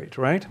was buried,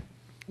 right?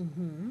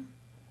 Mm-hmm.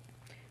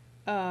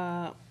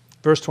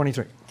 Verse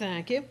 23.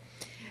 Thank you.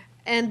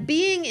 And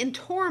being in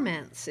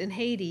torments in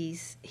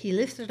Hades, he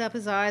lifted up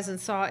his eyes and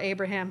saw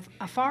Abraham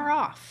afar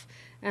off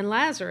and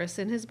Lazarus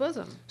in his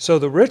bosom. So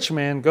the rich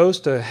man goes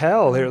to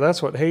hell here.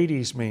 That's what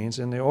Hades means.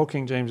 In the Old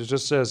King James, it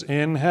just says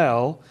in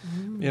hell.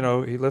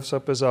 Mm. He lifts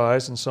up his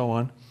eyes and so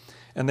on.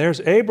 And there's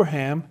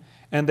Abraham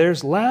and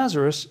there's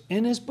Lazarus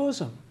in his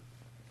bosom.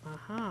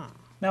 Uh-huh.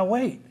 Now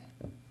wait.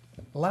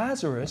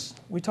 Lazarus,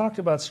 we talked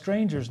about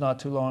strangers not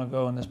too long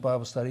ago in this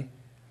Bible study.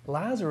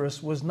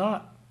 Lazarus was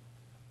not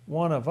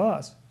one of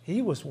us.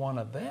 He was one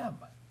of them.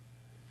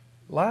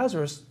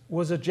 Lazarus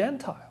was a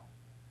Gentile.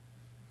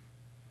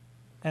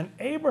 And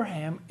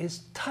Abraham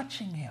is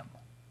touching him.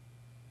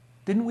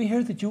 Didn't we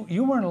hear that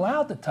you weren't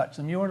allowed to touch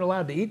them? You weren't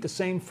allowed to eat the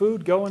same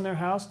food, go in their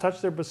house,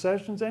 touch their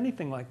possessions,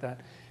 anything like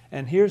that.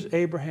 And here's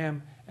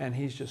Abraham, and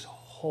he's just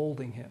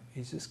holding him.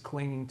 He's just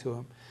clinging to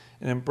him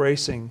and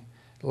embracing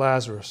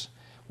Lazarus.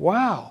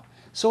 Wow.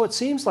 So it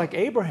seems like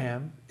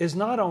Abraham is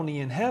not only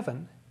in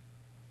heaven,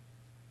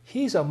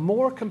 he's a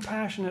more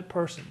compassionate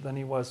person than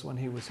he was when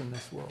he was in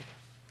this world.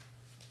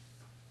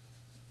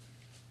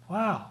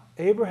 Wow.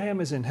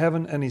 Abraham is in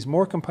heaven and he's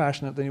more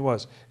compassionate than he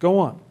was. Go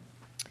on.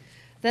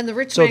 Then the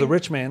rich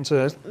man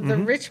says, The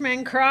rich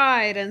man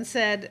cried and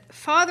said,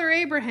 Father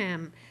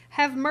Abraham,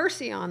 have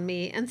mercy on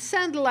me and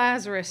send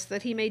Lazarus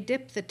that he may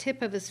dip the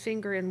tip of his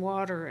finger in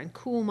water and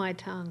cool my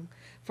tongue,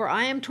 for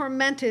I am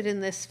tormented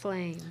in this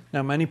flame.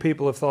 Now, many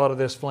people have thought of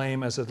this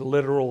flame as a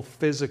literal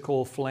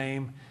physical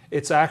flame.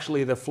 It's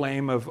actually the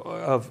flame of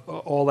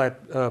all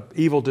that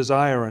evil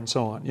desire and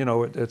so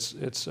on.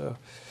 It's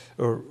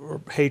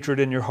or hatred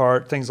in your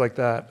heart, things like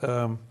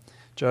that,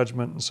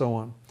 judgment and so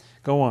on.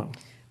 Go on.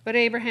 But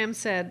Abraham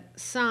said,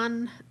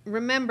 Son,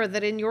 remember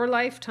that in your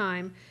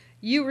lifetime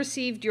you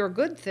received your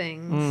good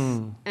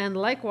things, and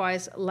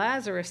likewise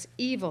Lazarus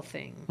evil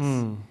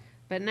things.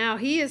 But now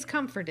he is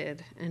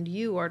comforted, and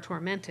you are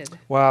tormented.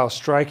 Wow,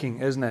 striking,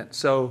 isn't it?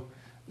 So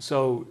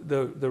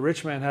the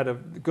rich man had a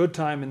good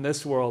time in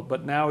this world,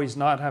 but now he's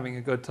not having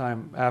a good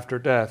time after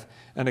death.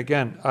 And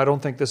again, I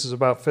don't think this is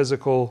about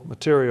physical,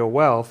 material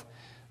wealth.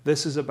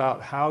 This is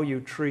about how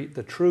you treat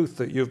the truth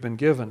that you've been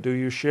given. Do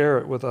you share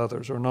it with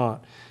others or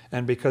not?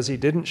 And because he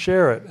didn't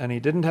share it, and he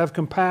didn't have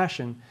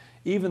compassion,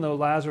 even though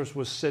Lazarus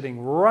was sitting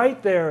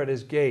right there at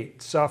his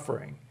gate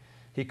suffering,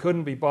 he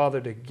couldn't be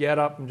bothered to get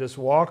up and just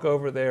walk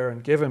over there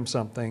and give him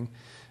something.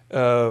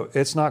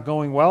 It's not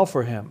going well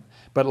for him.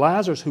 But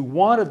Lazarus, who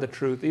wanted the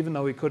truth, even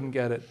though he couldn't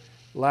get it,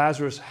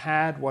 Lazarus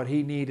had what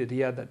he needed. He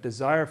had that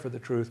desire for the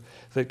truth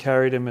that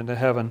carried him into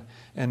heaven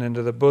and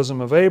into the bosom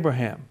of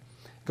Abraham.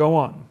 Go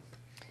on.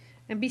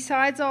 And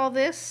besides all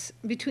this,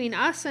 between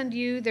us and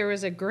you there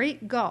is a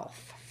great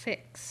gulf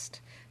fixed,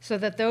 so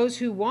that those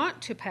who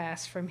want to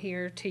pass from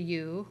here to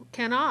you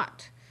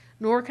cannot,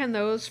 nor can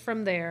those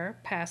from there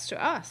pass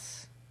to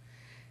us.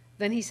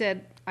 Then he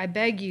said, I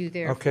beg you,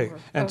 therefore. Okay,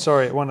 and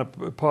sorry, I want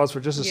to pause for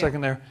just a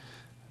second there.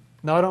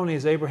 Not only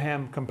is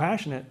Abraham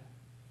compassionate,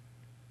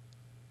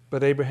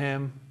 but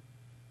Abraham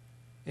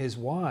is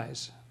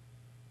wise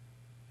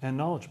and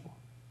knowledgeable.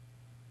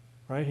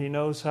 Right? He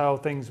knows how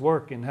things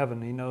work in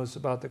heaven. He knows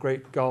about the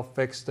great gulf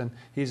fixed, and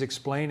he's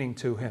explaining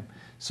to him.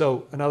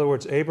 So, in other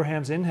words,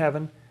 Abraham's in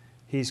heaven,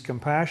 he's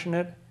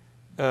compassionate,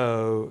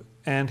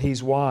 and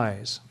he's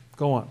wise.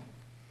 Go on.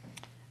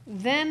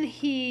 Then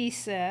he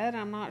said,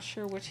 I'm not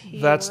sure which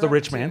he. That's the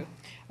rich man.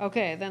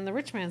 Okay, then the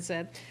rich man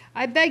said,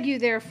 I beg you,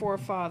 therefore,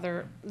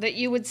 Father, that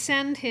you would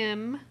send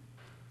him,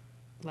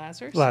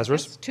 Lazarus,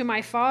 yes, to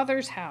my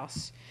father's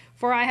house,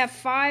 for I have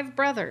 5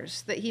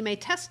 brothers, that he may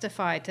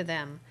testify to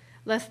them,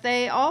 lest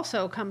they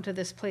also come to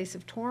this place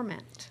of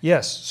torment.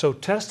 Yes, so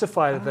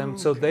testify to them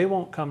so they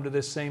won't come to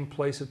this same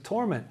place of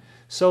torment.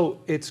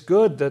 So it's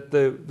good that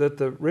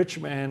the rich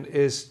man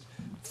is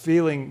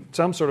feeling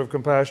some sort of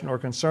compassion or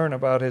concern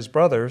about his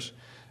brothers,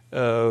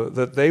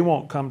 that they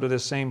won't come to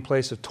this same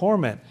place of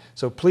torment.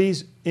 So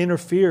please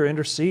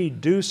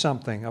intercede, do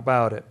something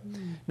about it.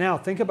 Now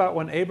think about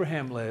when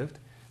Abraham lived.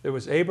 There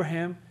was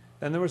Abraham,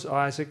 then there was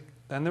Isaac,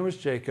 then there was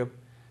Jacob,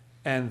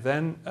 and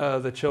then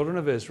the children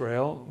of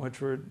Israel,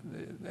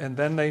 and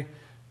then they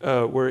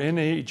were in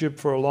Egypt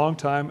for a long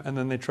time, and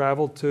then they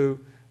traveled to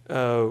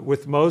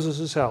with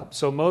Moses' help.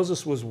 So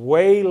Moses was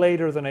way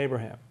later than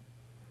Abraham.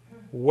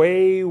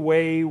 Way,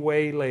 way,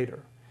 way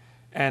later.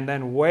 And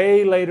then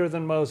way later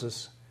than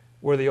Moses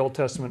were the Old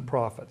Testament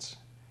prophets.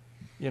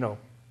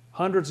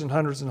 Hundreds and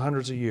hundreds and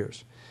hundreds of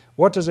years.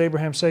 What does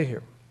Abraham say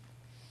here?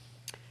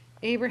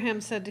 Abraham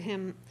said to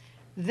him,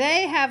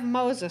 they have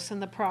Moses and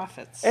the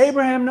prophets.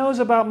 Abraham knows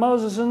about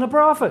Moses and the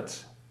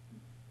prophets.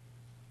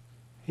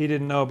 He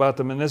didn't know about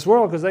them in this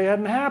world because they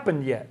hadn't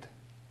happened yet.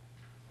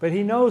 But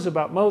he knows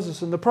about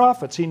Moses and the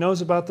prophets. He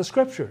knows about the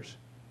scriptures.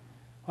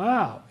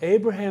 Wow,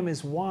 Abraham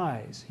is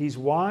wise. He's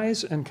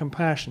wise and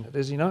compassionate,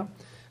 is he not?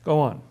 Go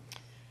on.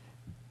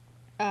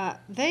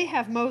 They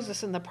have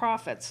Moses and the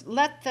prophets.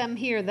 Let them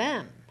hear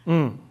them.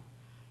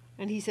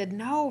 And he said,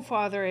 no,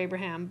 Father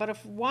Abraham, but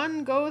if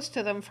one goes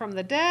to them from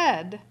the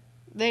dead,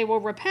 they will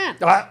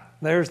repent.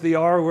 There's the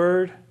R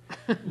word.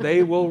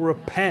 They will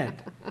repent.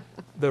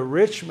 The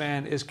rich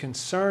man is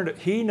concerned.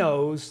 He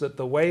knows that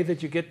the way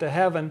that you get to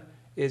heaven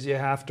is you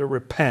have to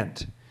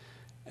repent.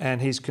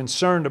 And he's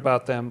concerned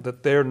about them,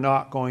 that they're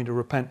not going to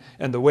repent.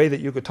 And the way that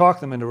you could talk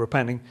them into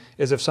repenting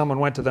is if someone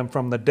went to them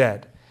from the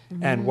dead.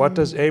 And what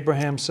does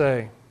Abraham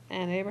say?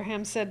 And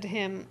Abraham said to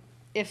him,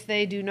 if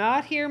they do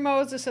not hear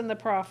Moses and the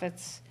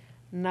prophets,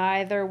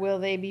 neither will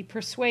they be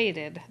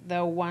persuaded,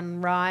 though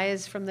one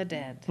rise from the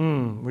dead.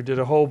 We did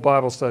a whole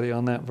Bible study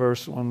on that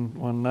verse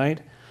one night.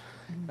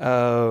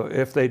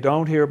 If they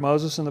don't hear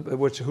Moses and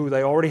who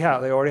they already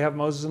have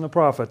Moses and the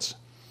prophets.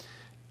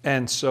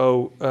 And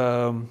so,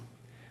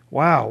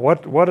 wow,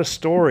 what a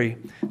story.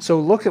 So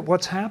look at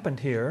what's happened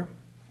here.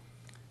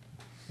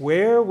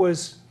 Where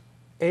was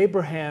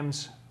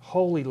Abraham's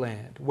holy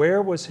land?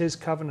 Where was his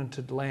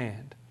covenanted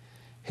land?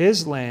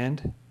 His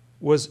land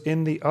was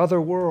in the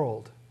other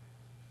world.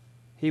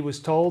 He was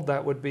told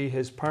that would be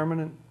his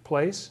permanent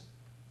place,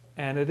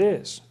 and it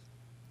is.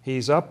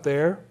 He's up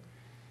there.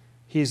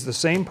 He's the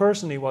same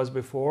person he was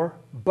before,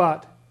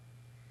 but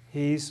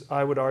he's,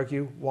 I would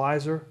argue,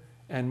 wiser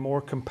and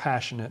more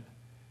compassionate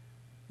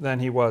than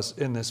he was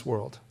in this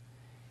world.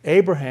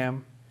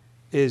 Abraham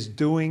is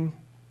doing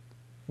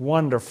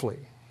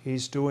wonderfully.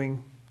 He's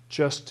doing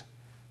just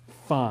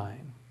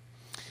fine.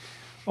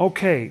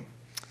 Okay.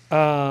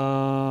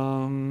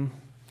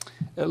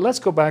 Let's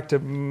go back to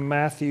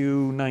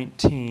Matthew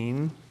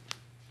 19.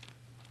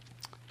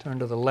 Turn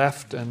to the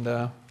left and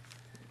go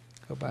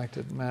back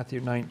to Matthew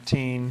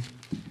 19.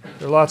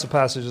 There are lots of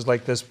passages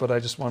like this, but I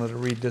just wanted to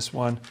read this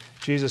one.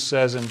 Jesus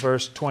says in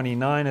verse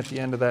 29 at the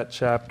end of that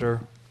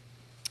chapter,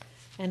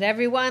 and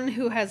everyone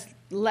who has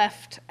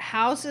left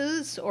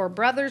houses or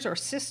brothers or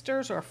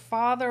sisters or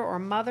father or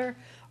mother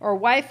or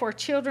wife or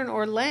children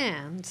or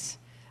lands,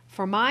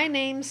 for my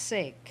name's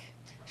sake,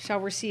 shall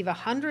receive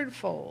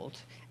 100-fold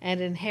and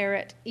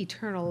inherit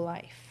eternal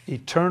life.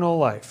 Eternal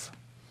life.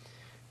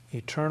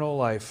 Eternal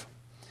life.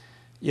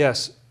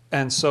 Yes,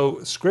 and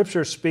so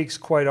Scripture speaks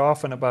quite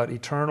often about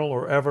eternal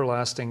or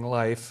everlasting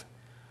life.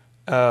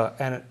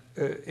 And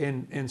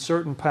in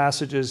certain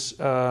passages,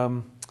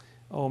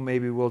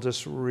 maybe we'll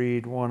just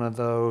read one of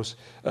those.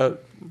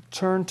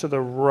 Turn to the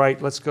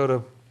right. Let's go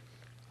to,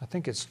 I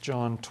think it's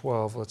John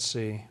 12. Let's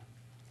see.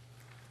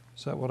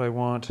 Is that what I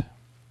want?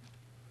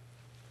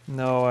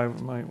 No, I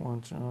might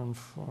want John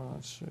 4.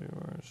 Let's see,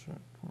 where is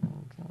it?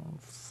 John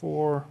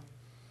 4.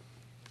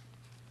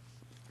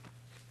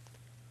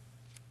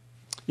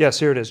 Yes,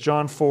 here it is.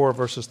 John 4,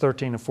 verses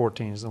 13 and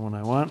 14 is the one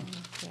I want.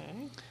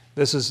 Okay.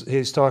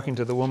 He's talking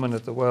to the woman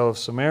at the well of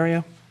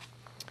Samaria.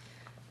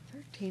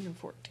 13 and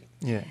 14.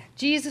 Yeah.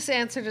 Jesus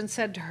answered and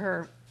said to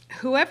her,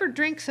 "Whoever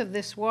drinks of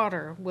this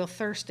water will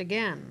thirst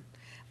again,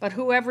 but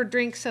whoever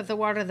drinks of the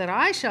water that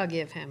I shall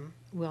give him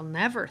will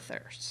never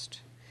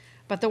thirst.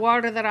 But the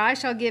water that I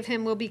shall give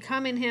him will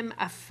become in him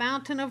a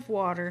fountain of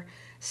water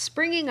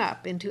springing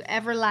up into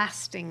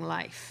everlasting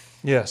life."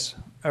 Yes,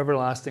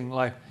 everlasting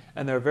life.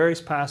 And there are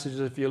various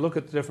passages. If you look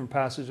at the different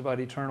passages about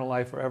eternal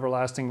life or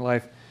everlasting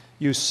life,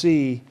 you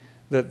see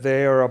that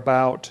they are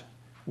about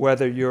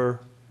whether you're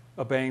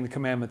obeying the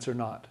commandments or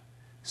not.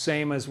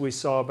 Same as we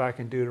saw back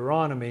in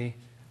Deuteronomy,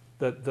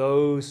 that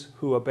those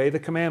who obey the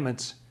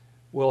commandments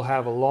will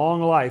have a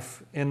long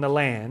life in the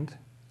land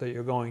that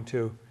you're going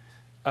to.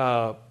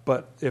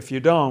 But if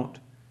you don't,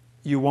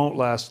 you won't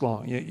last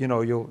long.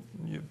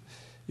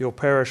 You'll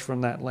perish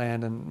from that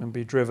land and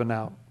be driven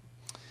out.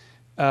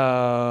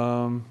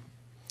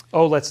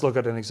 Let's look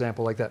at an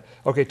example like that.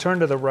 Okay, turn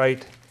to the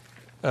right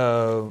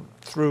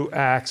through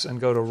Acts and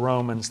go to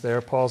Romans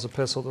there, Paul's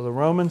epistle to the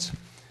Romans.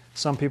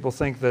 Some people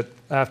think that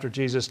after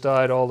Jesus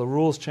died, all the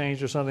rules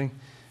changed or something.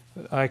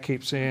 But I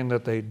keep seeing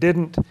that they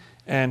didn't.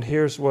 And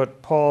here's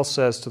what Paul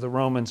says to the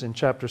Romans in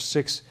chapter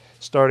 6,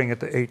 starting at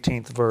the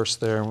 18th verse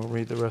there. And we'll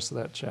read the rest of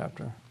that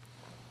chapter.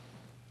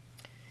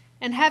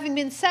 "And having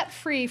been set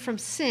free from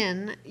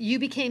sin, you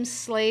became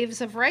slaves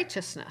of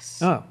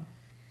righteousness. Oh.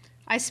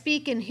 I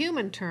speak in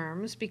human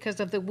terms because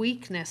of the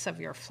weakness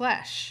of your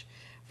flesh.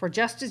 For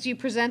just as you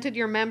presented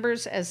your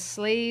members as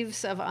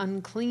slaves of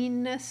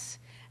uncleanness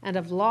and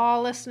of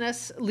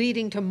lawlessness,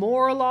 leading to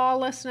more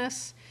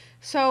lawlessness,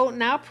 so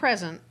now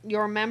present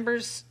your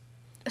members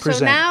as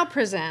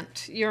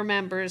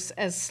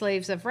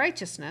slaves of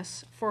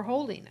righteousness for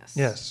holiness.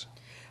 Yes.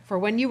 For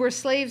when you were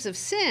slaves of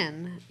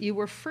sin, you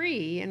were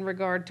free in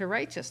regard to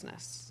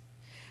righteousness.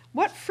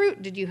 What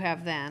fruit did you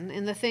have then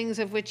in the things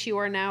of which you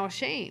are now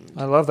ashamed?"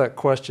 I love that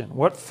question.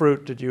 What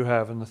fruit did you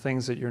have in the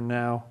things that you're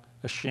now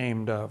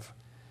ashamed of?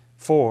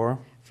 For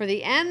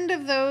the end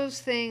of those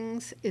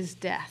things is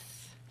death.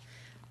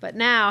 But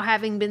now,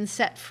 having been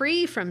set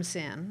free from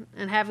sin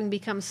and having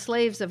become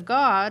slaves of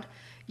God,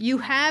 you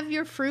have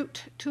your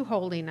fruit to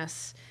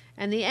holiness,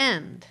 and the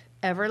end,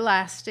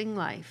 everlasting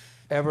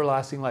life.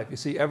 Everlasting life. You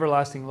see,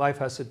 everlasting life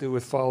has to do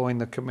with following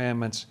the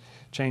commandments,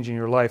 changing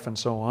your life, and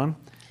so on.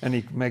 And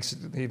he makes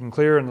it even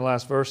clearer in the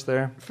last verse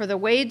there. For the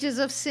wages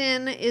of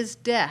sin is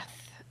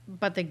death,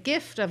 but the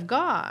gift of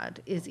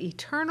God is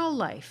eternal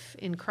life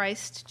in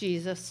Christ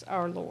Jesus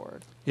our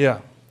Lord.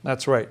 Yeah,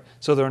 that's right.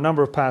 So there are a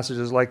number of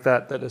passages like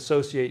that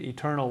associate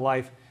eternal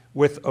life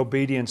with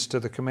obedience to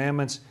the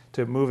commandments,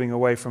 to moving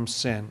away from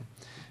sin,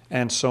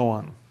 and so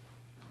on.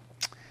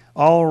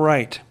 All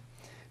right.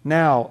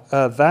 Now,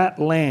 that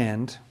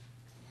land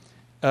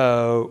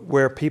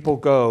where people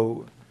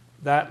go,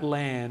 that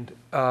land,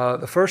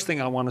 the first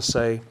thing I want to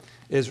say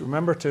is,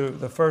 remember to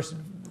the first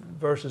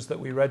verses that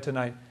we read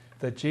tonight,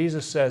 that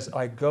Jesus says,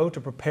 "I go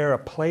to prepare a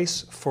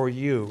place for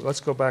you." Let's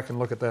go back and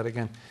look at that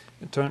again.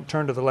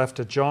 Turn to the left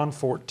to John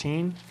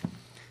 14,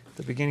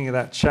 the beginning of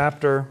that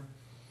chapter.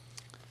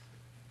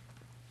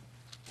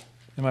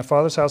 "In my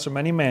Father's house are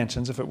many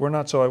mansions. If it were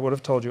not so, I would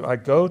have told you. I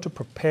go to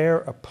prepare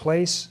a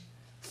place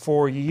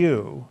for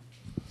you.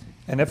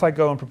 And if I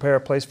go and prepare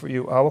a place for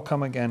you, I will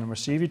come again and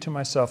receive you to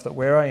myself, that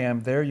where I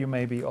am, there you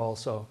may be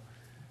also."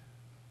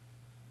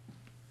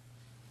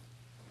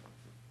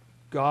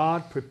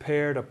 God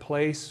prepared a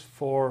place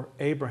for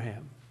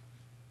Abraham,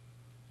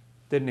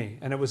 didn't he?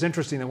 And it was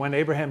interesting that when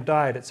Abraham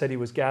died, it said he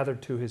was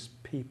gathered to his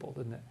people,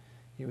 didn't it?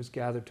 He was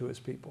gathered to his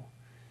people.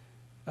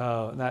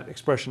 And that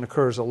expression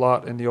occurs a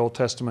lot in the Old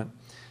Testament.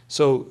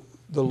 So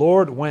the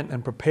Lord went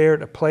and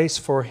prepared a place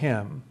for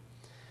him.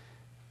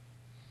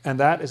 And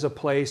that is a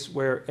place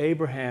where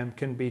Abraham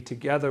can be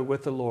together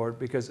with the Lord,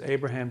 because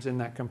Abraham's in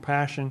that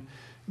compassion,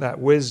 that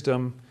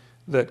wisdom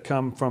that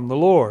come from the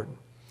Lord.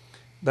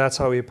 That's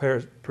how he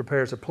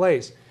prepares a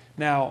place.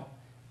 Now,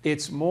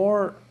 it's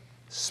more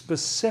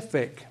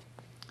specific.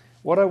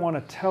 What I want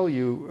to tell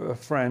you,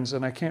 friends,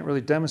 and I can't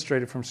really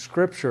demonstrate it from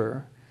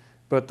Scripture,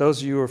 but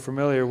those of you who are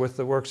familiar with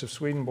the works of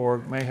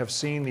Swedenborg may have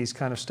seen these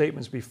kind of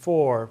statements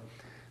before.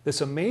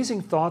 This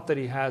amazing thought that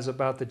he has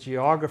about the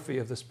geography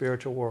of the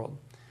spiritual world.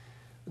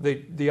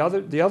 The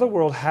other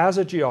world has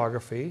a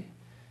geography.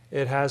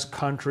 It has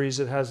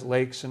countries, it has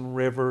lakes and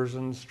rivers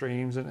and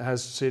streams, and it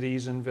has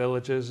cities and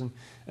villages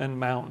and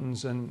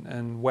mountains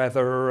and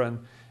weather and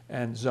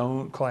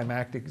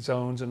climatic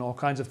zones and all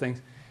kinds of things.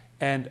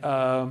 And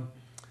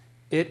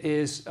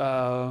it's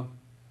a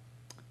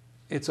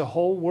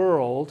whole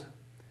world,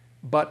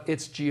 but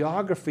its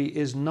geography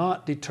is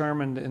not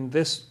determined in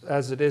this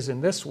as it is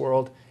in this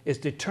world. It's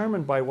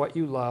determined by what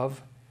you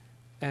love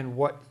and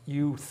what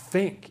you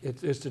think.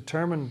 It is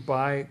determined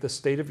by the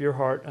state of your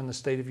heart and the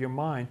state of your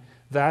mind.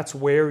 That's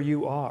where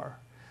you are.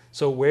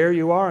 So where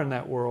you are in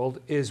that world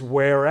is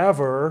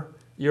wherever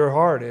your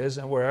heart is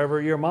and wherever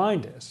your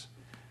mind is.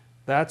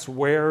 That's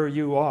where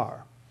you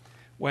are.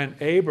 When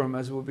Abram,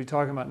 as we'll be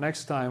talking about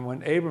next time,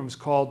 when Abram's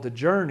called to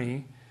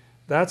journey,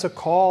 that's a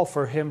call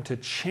for him to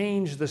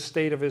change the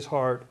state of his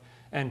heart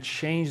and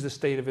change the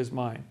state of his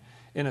mind.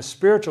 In a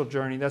spiritual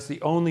journey, that's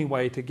the only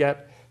way to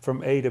get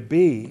from A to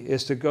B,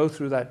 is to go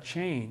through that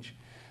change.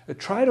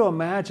 Try to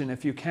imagine,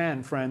 if you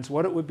can, friends,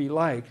 what it would be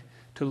like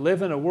to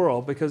live in a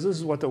world, because this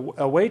is what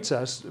awaits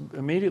us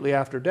immediately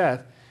after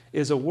death,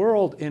 is a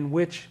world in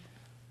which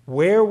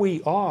where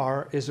we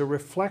are is a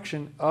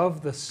reflection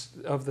of the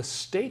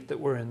state that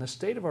we're in, the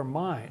state of our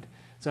mind.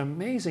 It's an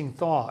amazing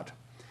thought.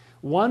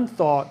 One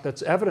thought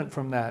that's evident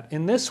from that,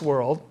 in this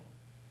world,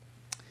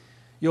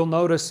 you'll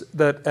notice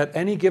that at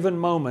any given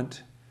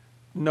moment,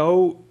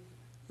 no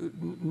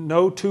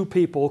two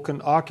people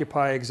can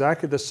occupy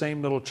exactly the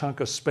same little chunk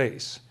of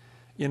space.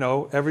 You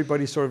know,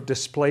 everybody sort of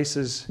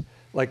displaces,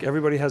 like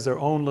everybody has their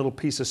own little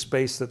piece of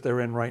space that they're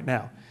in right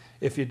now.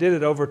 If you did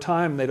it over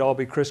time, they'd all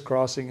be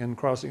crisscrossing and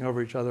crossing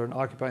over each other and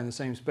occupying the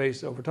same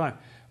space over time.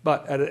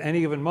 But at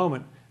any given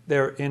moment,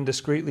 they're in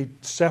discretely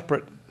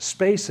separate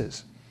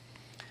spaces.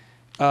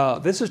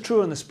 This is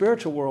true in the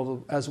spiritual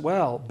world as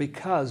well,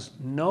 because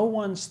no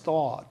one's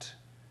thought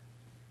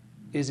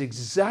is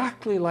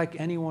exactly like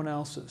anyone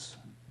else's.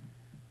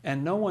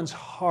 And no one's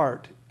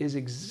heart is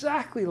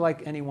exactly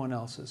like anyone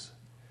else's.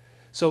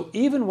 So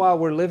even while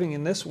we're living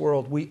in this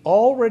world, we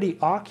already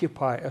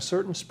occupy a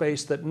certain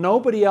space that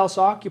nobody else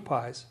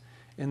occupies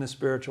in the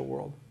spiritual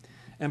world.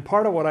 And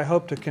part of what I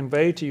hope to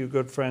convey to you,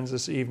 good friends,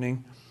 this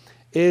evening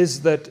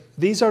is that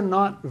these are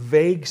not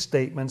vague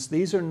statements.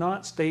 These are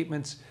not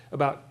statements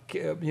about,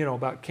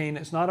 about Canaan.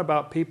 It's not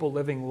about people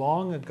living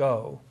long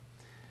ago.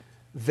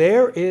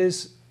 There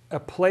is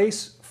a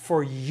place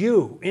for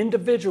you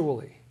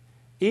individually,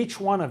 each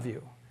one of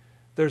you.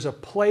 There's a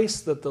place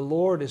that the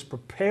Lord is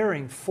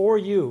preparing for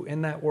you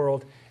in that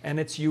world, and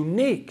it's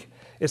unique.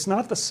 It's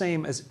not the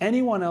same as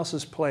anyone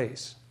else's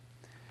place.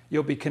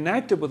 You'll be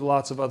connected with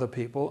lots of other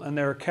people, and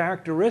there are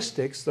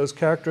characteristics, those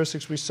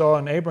characteristics we saw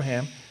in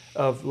Abraham,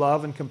 of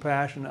love and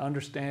compassion,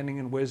 understanding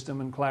and wisdom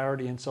and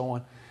clarity and so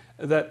on,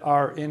 that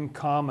are in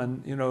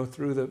common,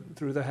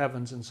 through the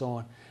heavens and so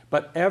on.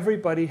 But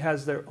everybody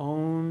has their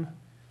own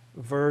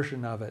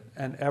version of it,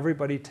 and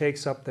everybody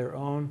takes up their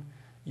own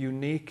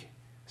unique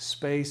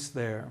space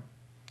there.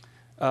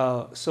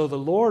 So the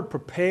Lord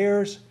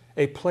prepares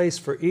a place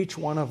for each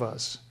one of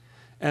us.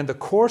 And the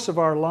course of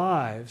our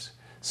lives,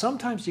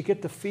 sometimes you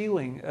get the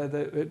feeling,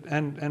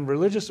 and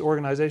religious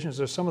organizations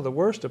are some of the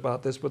worst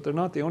about this, but they're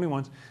not the only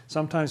ones.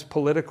 Sometimes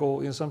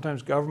political,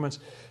 sometimes governments,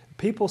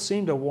 people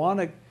seem to want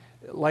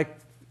to,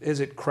 is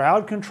it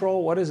crowd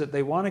control? What is it?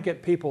 They want to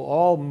get people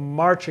all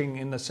marching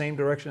in the same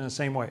direction in the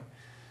same way.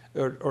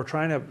 Or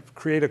trying to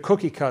create a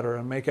cookie cutter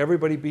and make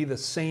everybody be the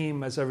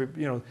same as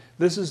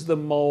this is the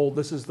mold,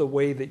 this is the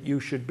way that you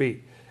should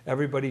be.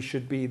 Everybody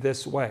should be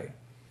this way.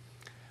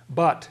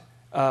 But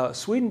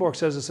Swedenborg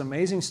says this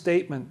amazing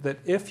statement that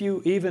if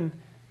you even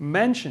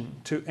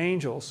mention to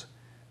angels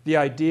the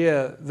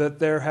idea that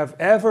there have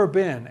ever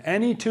been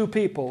any two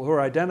people who are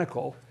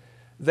identical,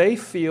 they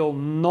feel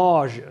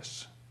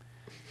nauseous.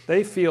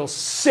 They feel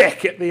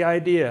sick at the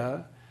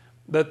idea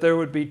that there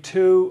would be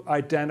two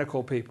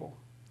identical people.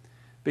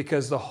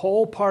 Because the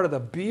whole part of the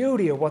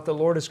beauty of what the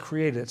Lord has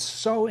created, it's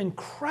so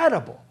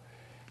incredible.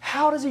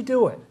 How does He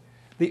do it?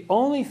 The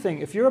only thing,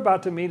 if you're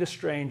about to meet a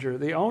stranger,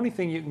 the only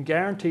thing you can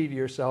guarantee to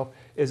yourself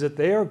is that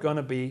they are going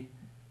to be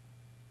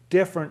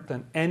different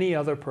than any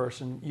other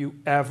person you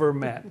ever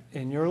met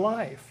in your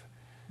life.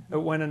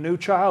 When a new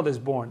child is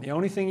born, the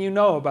only thing you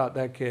know about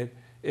that kid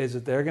is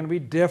that they're going to be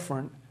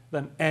different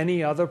than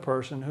any other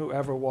person who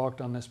ever walked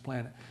on this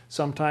planet.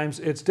 Sometimes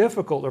it's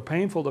difficult or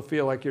painful to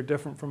feel like you're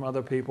different from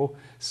other people.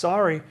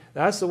 Sorry,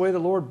 that's the way the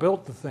Lord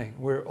built the thing.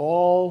 We're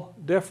all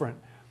different,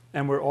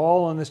 and we're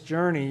all on this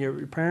journey.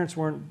 Your parents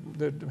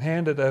weren't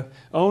handed an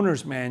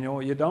owner's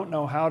manual. You don't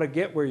know how to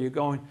get where you're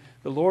going.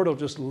 The Lord will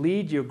just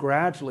lead you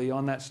gradually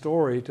on that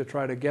story to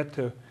try to get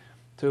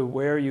to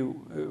where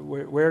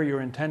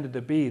you're intended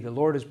to be. The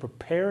Lord is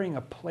preparing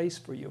a place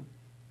for you.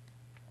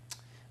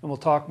 And we'll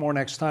talk more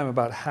next time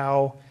about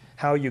how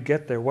you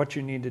get there, what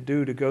you need to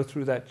do to go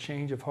through that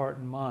change of heart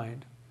and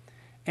mind.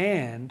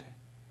 And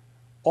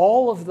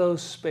all of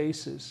those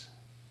spaces,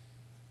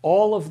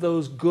 all of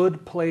those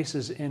good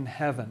places in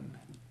heaven,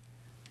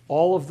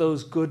 all of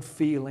those good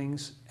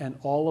feelings and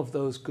all of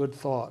those good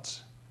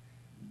thoughts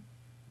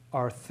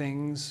are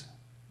things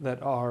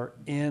that are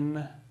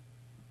in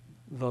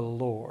the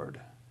Lord.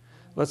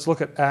 Let's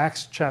look at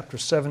Acts chapter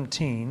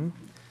 17.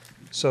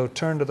 So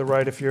turn to the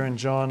right if you're in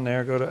John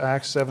there. Go to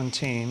Acts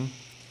 17.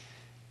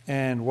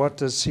 And what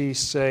does he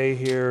say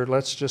here?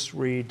 Let's just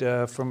read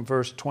from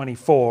verse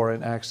 24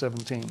 in Acts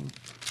 17.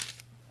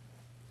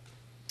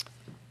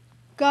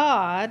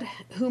 God,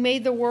 who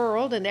made the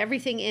world and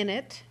everything in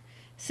it,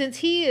 since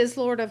he is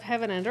Lord of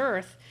heaven and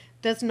earth,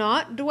 does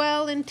not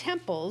dwell in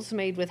temples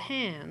made with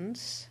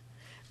hands,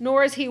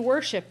 nor is he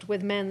worshipped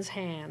with men's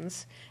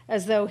hands,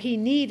 as though he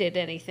needed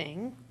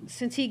anything,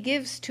 since he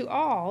gives to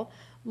all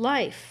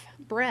life,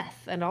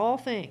 breath, and all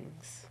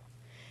things.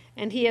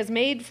 And he has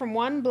made from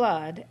one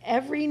blood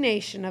every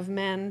nation of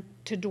men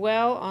to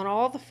dwell on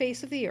all the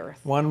face of the earth.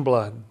 One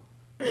blood.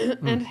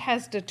 And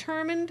has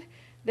determined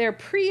their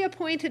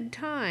pre-appointed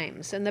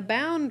times and the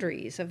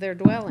boundaries of their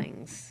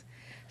dwellings,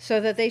 so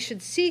that they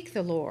should seek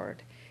the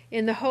Lord,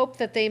 in the hope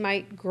that they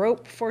might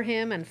grope for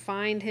him and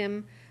find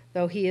him,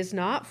 though he is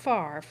not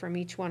far from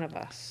each one of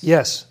us.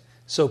 Yes.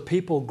 So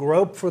people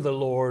grope for the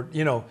Lord,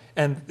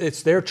 and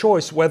it's their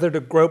choice whether to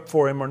grope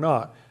for him or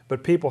not.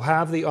 But people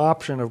have the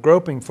option of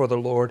groping for the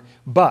Lord.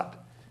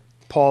 But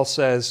Paul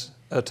says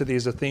to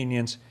these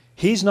Athenians,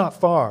 he's not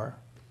far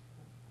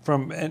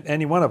from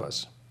any one of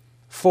us.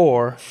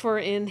 For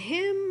in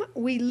him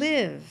we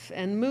live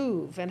and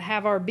move and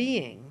have our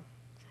being,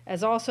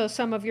 as also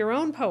some of your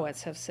own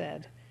poets have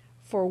said,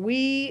 for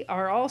we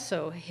are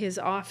also his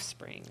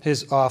offspring.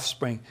 His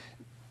offspring.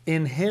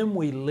 In him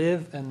we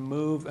live and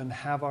move and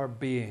have our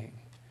being.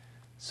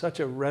 Such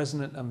a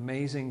resonant,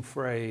 amazing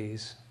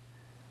phrase.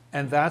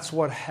 And that's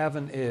what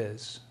heaven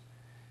is.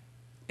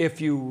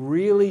 If you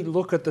really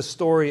look at the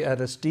story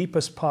at its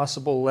deepest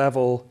possible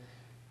level,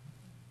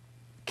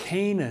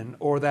 Canaan,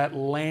 or that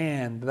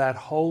land, that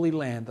holy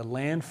land, the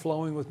land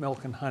flowing with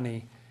milk and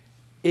honey,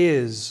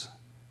 is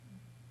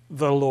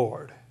the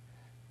Lord.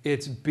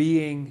 It's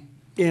being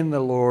in the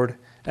Lord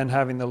and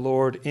having the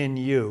Lord in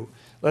you.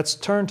 Let's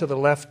turn to the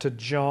left to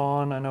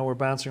John. I know we're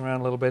bouncing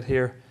around a little bit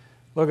here.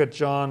 Look at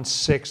John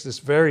 6, this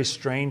very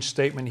strange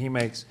statement he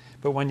makes.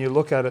 But when you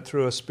look at it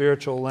through a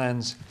spiritual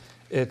lens,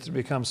 it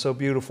becomes so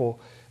beautiful.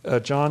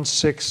 John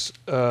 6,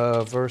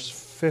 verse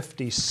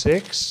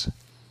 56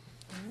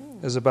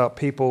 is about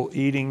people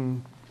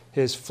eating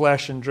his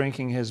flesh and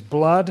drinking his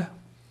blood.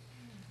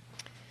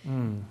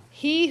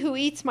 He who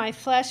eats my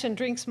flesh and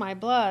drinks my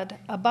blood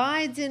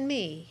abides in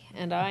me,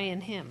 and I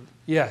in him.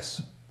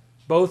 Yes,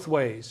 both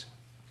ways.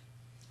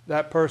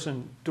 That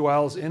person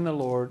dwells in the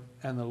Lord,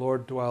 and the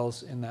Lord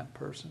dwells in that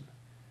person.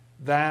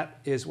 That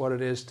is what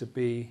it is to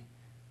be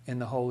in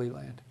the Holy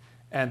Land.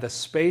 And the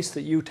space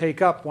that you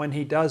take up when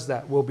he does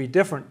that will be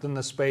different than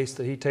the space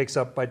that he takes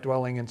up by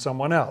dwelling in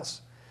someone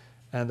else,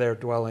 and they're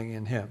dwelling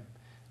in him.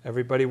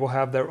 Everybody will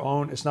have their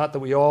own. It's not that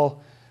we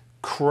all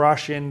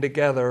crush in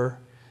together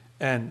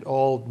and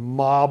all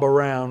mob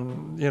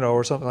around,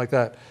 or something like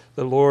that.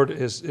 The Lord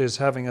is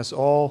having us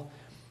all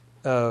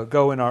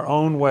go in our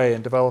own way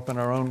and develop in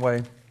our own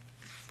way.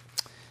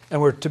 And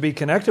we're to be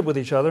connected with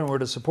each other, and we're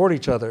to support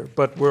each other.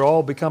 But we're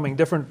all becoming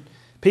different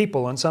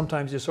people, and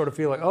sometimes you sort of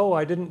feel like, oh,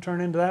 I didn't turn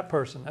into that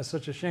person. That's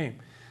such a shame.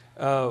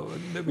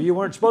 You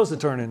weren't supposed to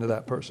turn into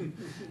that person.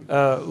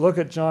 Look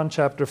at John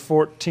chapter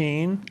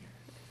 14,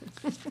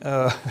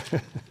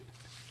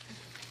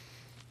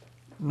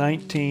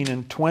 19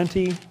 and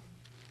 20.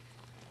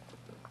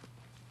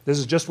 This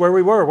is just where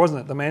we were,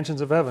 wasn't it? The mansions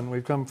of heaven.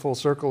 We've come full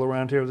circle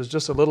around here. There's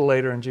just a little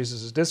later in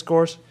Jesus'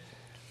 discourse.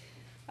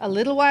 A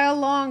little while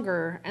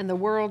longer, and the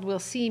world will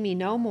see me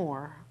no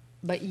more,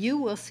 but you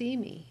will see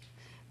me.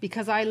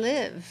 Because I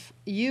live,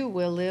 you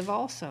will live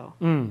also.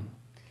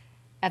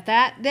 At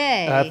that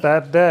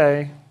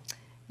day,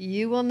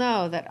 you will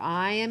know that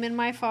I am in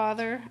my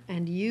Father,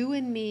 and you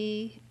in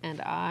me,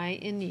 and I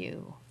in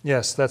you.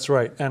 Yes, that's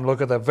right. And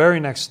look at the very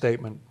next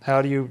statement.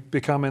 How do you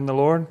become in the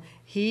Lord?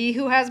 He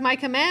who has my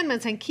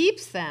commandments and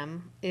keeps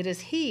them, it is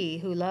he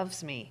who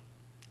loves me.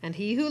 And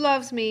he who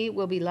loves me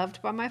will be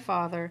loved by my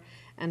Father,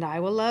 and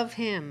I will love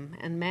him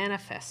and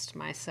manifest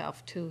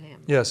myself to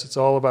him. Yes, it's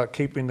all about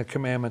keeping the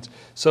commandments.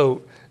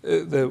 So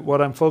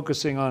what I'm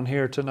focusing on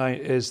here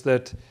tonight is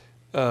that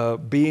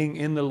being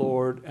in the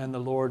Lord and the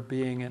Lord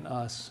being in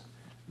us,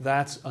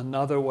 that's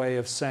another way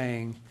of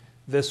saying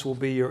this will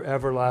be your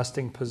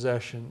everlasting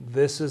possession.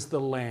 This is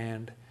the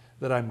land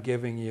that I'm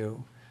giving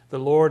you. The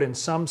Lord, in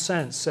some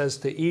sense, says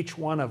to each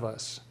one of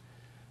us,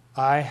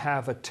 I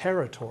have a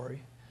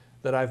territory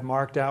that I've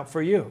marked out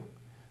for you.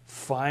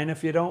 Fine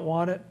if you don't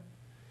want it.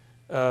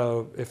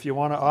 If you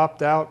want to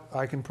opt out,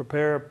 I can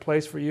prepare a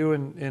place for you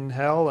in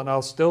hell, and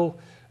I'll still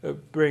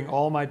bring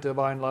all my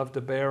divine love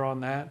to bear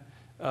on that.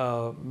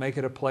 Make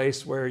it a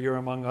place where you're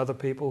among other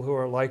people who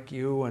are like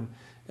you,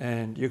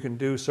 and you can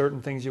do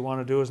certain things you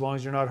want to do as long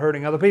as you're not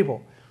hurting other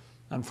people.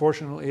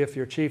 Unfortunately, if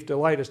your chief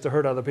delight is to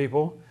hurt other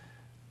people,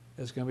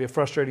 it's going to be a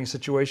frustrating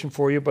situation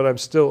for you, but I'll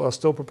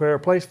still prepare a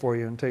place for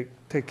you and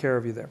take care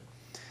of you there.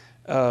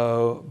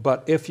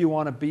 But if you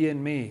want to be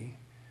in me,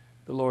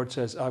 the Lord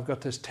says, I've got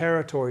this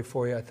territory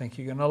for you. I think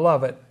you're going to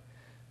love it.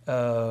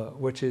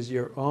 which is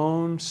your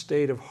own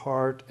state of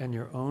heart and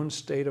your own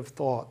state of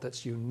thought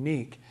that's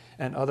unique.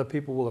 And other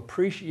people will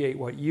appreciate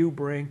what you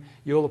bring.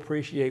 You'll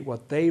appreciate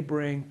what they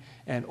bring.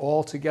 And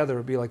all together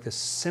it'll be like this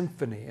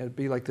symphony. It'll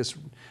be like this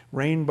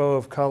rainbow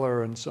of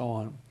color and so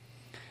on.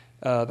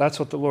 That's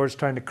what the Lord's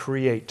trying to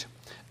create.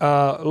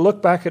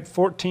 Look back at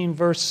 14,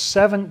 verse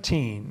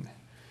 17.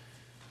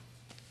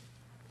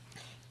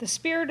 The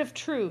Spirit of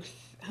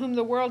truth, whom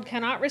the world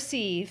cannot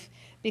receive,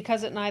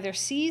 because it neither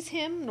sees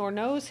him nor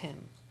knows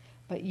him.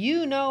 But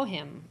you know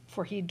him,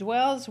 for he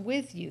dwells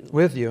with you.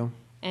 With you.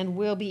 And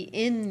will be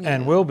in you.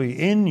 And will be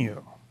in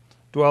you.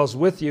 Dwells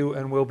with you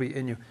and will be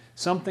in you.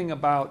 Something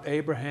about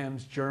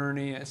Abraham's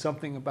journey,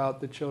 something about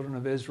the children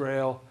of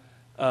Israel,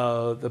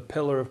 the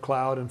pillar of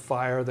cloud and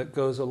fire that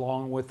goes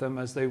along with them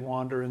as they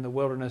wander in the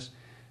wilderness.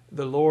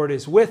 The Lord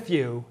is with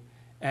you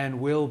and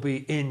will be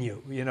in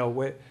you. You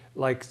know,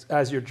 like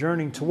as you're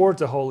journeying towards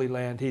the Holy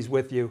Land, he's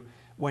with you.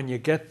 When you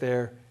get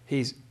there,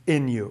 he's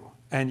in you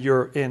and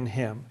you're in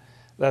him.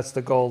 That's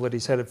the goal that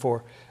he's headed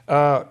for.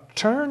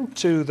 Turn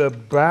to the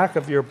back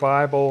of your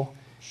Bible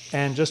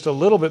and just a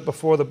little bit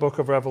before the book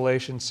of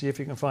Revelation. See if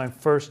you can find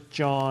 1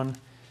 John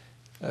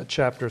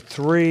chapter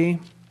 3.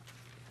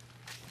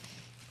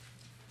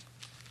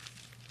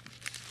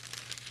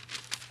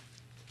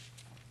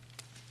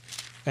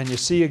 And you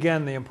see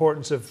again the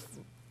importance of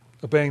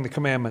obeying the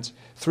commandments.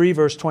 3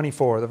 verse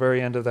 24, the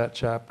very end of that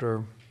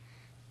chapter.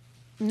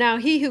 Now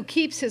he who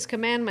keeps his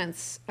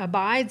commandments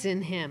abides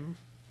in him,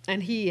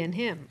 and he in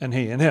him. And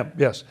he in him,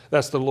 yes.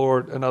 That's the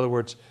Lord. In other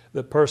words,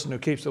 the person who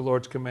keeps the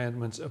Lord's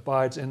commandments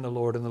abides in the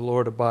Lord, and the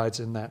Lord abides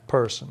in that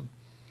person.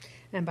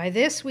 And by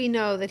this we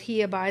know that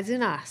he abides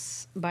in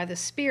us, by the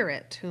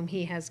Spirit whom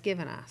he has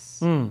given us.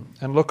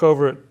 And look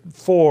over at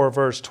 4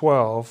 verse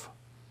 12.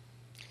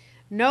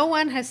 No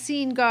one has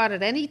seen God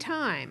at any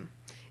time.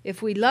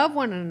 If we love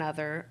one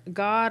another,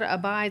 God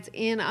abides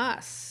in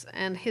us,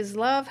 and his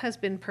love has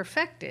been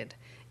perfected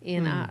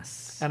in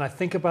us. And I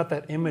think about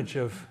that image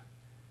of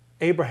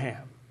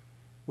Abraham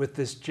with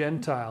this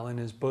Gentile in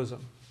his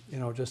bosom, you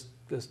know, just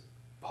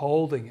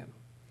holding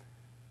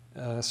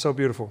him. So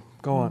beautiful.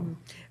 Go on.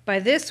 By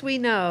this we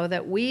know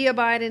that we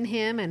abide in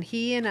him and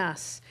he in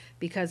us,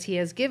 because he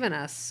has given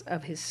us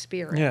of his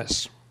Spirit.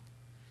 Yes.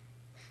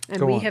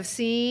 And we have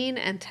seen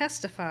and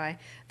testify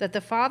that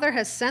the Father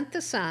has sent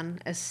the Son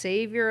as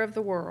Savior of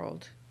the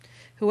world.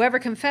 Whoever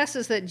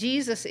confesses that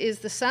Jesus is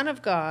the Son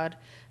of God,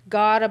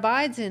 God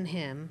abides in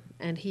him,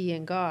 and he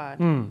in God.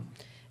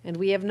 And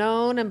we have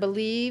known and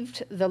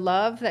believed the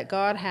love that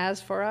God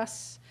has for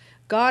us.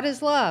 God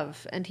is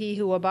love, and he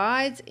who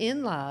abides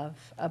in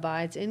love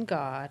abides in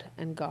God,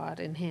 and God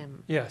in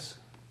him. Yes.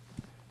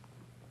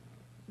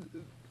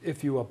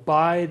 If you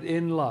abide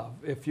in love,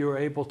 if you're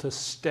able to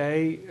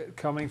stay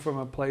coming from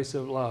a place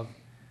of love,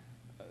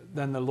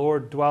 then the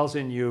Lord dwells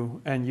in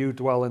you and you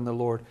dwell in the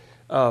Lord.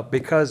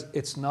 Because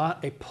it's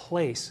not a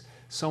place.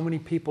 So many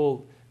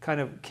people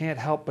kind of can't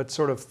help but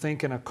sort of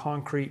think in a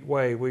concrete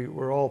way.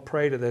 We're all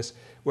prey to this,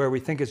 where we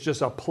think it's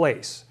just a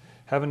place.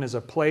 Heaven is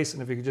a place,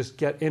 and if you could just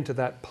get into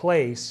that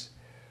place,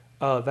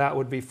 that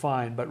would be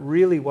fine. But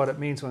really what it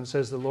means when it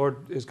says the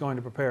Lord is going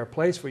to prepare a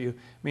place for you,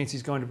 means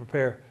he's going to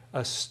prepare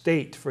a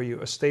state for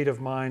you, a state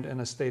of mind and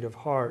a state of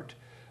heart.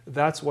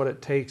 That's what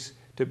it takes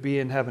to be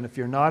in heaven. If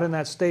you're not in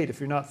that state, if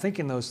you're not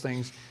thinking those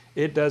things,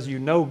 it does you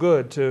no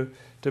good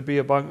to be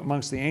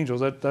amongst the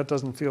angels. That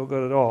doesn't feel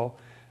good at all.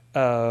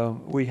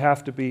 We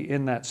have to be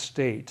in that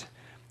state.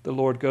 The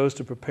Lord goes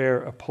to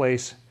prepare a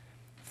place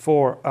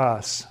for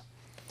us.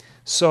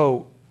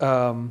 So,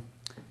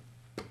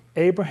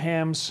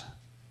 Abraham's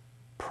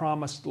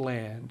promised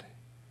land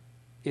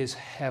is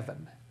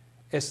heaven.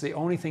 It's the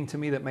only thing to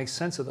me that makes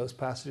sense of those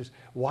passages.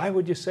 Why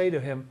would you say to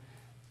him,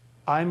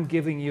 I'm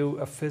giving you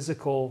a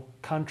physical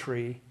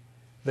country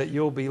that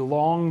you'll be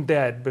long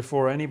dead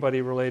before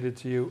anybody related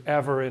to you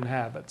ever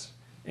inhabits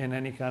in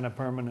any kind of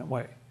permanent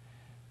way?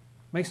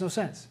 Makes no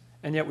sense.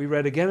 And yet we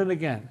read again and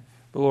again,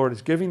 the Lord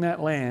is giving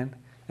that land,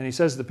 and he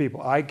says to the people,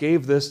 I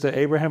gave this to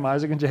Abraham,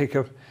 Isaac, and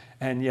Jacob,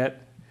 and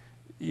yet,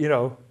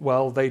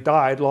 they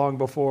died long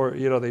before,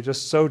 they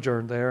just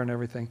sojourned there and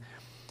everything.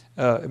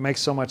 It makes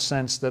so much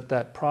sense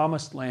that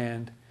promised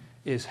land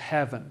is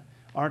heaven.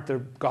 Aren't there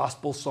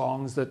gospel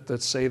songs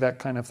that say that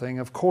kind of thing?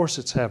 Of course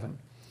it's heaven.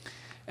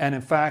 And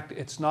in fact,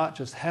 it's not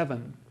just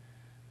heaven,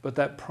 but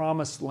that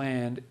promised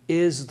land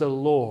is the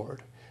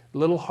Lord. A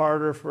little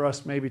harder for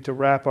us maybe to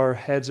wrap our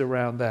heads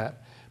around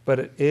that, but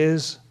it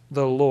is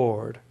the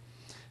Lord.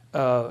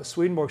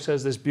 Swedenborg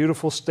says this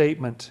beautiful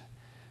statement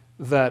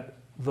that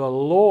the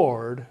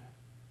Lord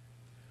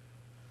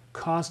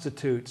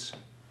constitutes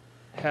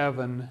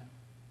heaven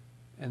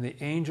and the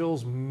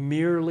angels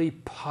merely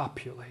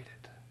populate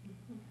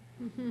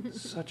it.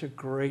 Such a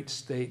great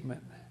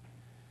statement.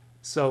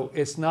 So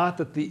it's not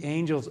that the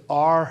angels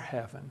are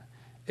heaven.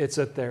 It's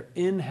that they're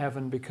in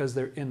heaven because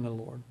they're in the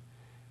Lord.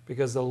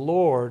 Because the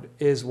Lord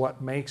is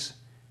what makes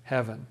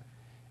heaven.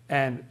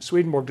 And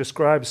Swedenborg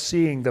describes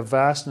seeing the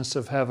vastness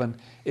of heaven.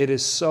 It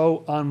is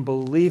so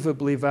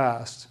unbelievably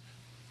vast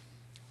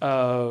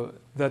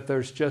that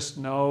there's just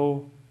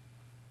no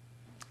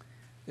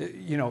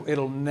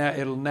It'll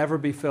never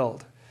be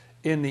filled.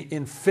 In the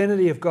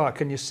infinity of God,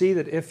 can you see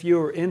that if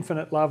you're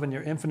infinite love and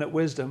you're infinite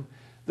wisdom,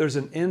 there's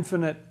an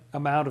infinite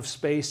amount of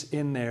space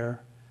in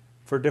there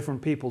for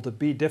different people to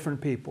be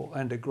different people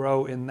and to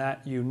grow in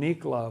that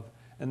unique love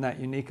and that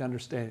unique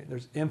understanding.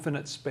 There's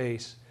infinite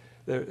space.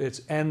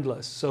 It's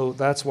endless. So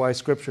that's why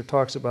Scripture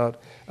talks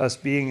about us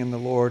being in the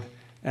Lord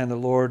and the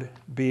Lord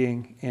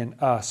being in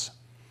us.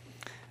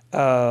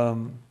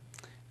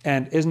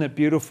 And isn't it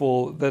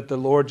beautiful that the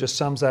Lord just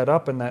sums that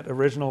up in that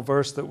original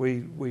verse that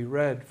we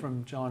read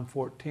from John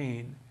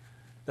 14,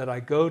 that I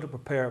go to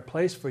prepare a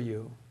place for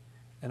you,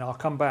 and I'll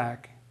come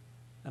back,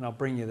 and I'll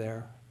bring you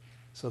there,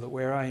 so that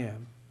where I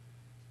am,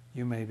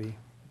 you may be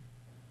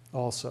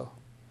also.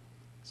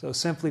 So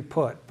simply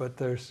put, but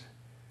there's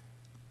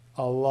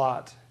a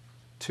lot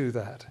to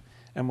that.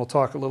 And we'll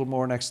talk a little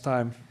more next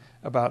time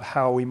about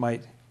how we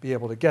might be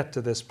able to get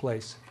to this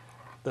place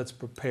that's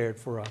prepared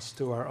for us,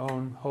 to our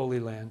own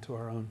holy land, to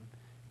our own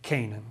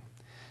Canaan.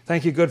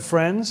 Thank you, good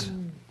friends.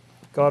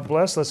 God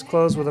bless. Let's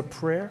close with a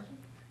prayer.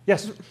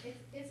 Yes?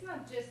 It's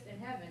not just in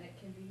heaven, it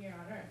can be here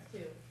on earth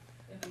too,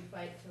 if we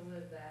fight to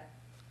live that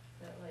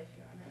life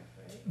here on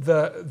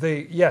earth,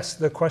 right? Yes,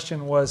 the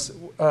question was,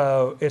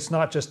 it's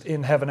not just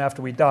in heaven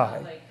after we die.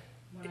 Like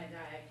when I die,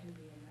 I can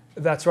be in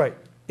that. That's right.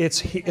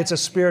 It's a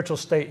spiritual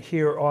state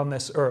here on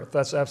this earth.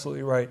 That's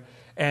absolutely right.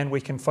 And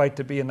we can fight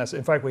to be in that.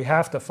 In fact, we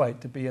have to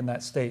fight to be in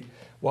that state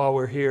while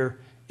we're here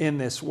in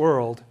this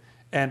world.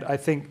 And I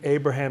think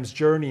Abraham's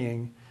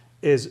journeying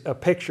is a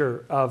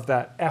picture of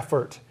that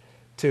effort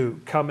to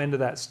come into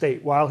that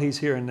state while he's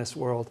here in this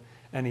world.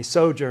 And he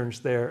sojourns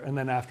there. And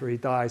then after he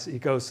dies, he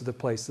goes to the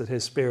place that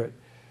his spirit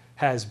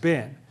has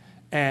been.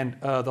 And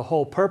the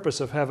whole purpose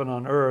of heaven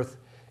on earth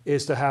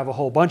is to have a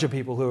whole bunch of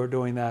people who are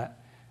doing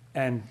that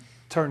and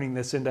turning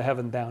this into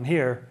heaven down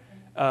here.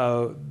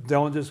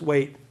 Don't just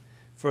wait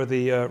for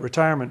the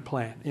retirement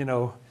plan,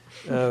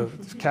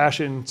 cash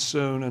in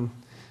soon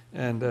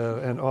and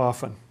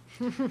often.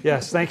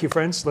 Yes, thank you,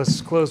 friends.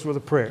 Let's close with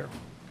a prayer.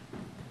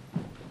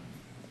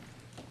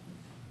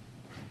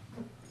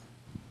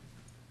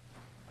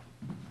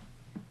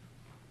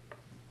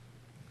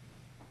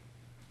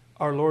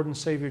 Our Lord and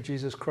Savior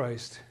Jesus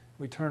Christ,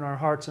 we turn our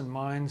hearts and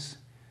minds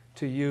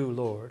to you,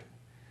 Lord.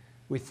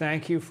 We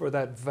thank you for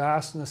that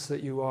vastness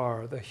that you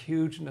are, the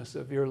hugeness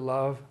of your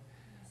love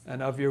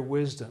and of your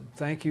wisdom.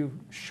 Thank you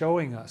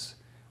showing us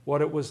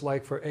what it was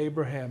like for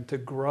Abraham to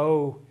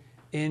grow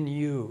in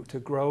you, to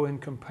grow in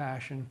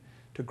compassion,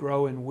 to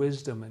grow in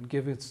wisdom, and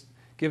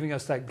giving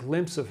us that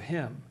glimpse of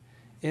him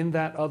in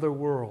that other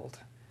world,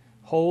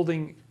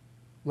 holding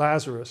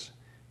Lazarus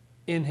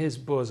in his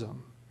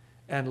bosom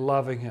and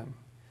loving him.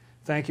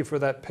 Thank you for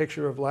that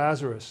picture of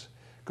Lazarus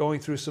going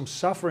through some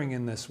suffering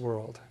in this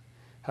world,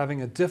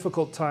 having a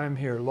difficult time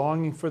here,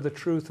 longing for the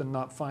truth and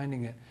not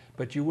finding it.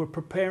 But you were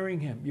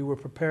preparing him. You were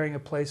preparing a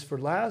place for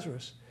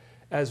Lazarus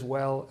as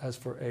well as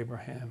for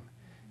Abraham.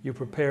 You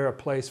prepare a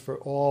place for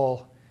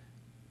all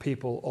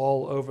people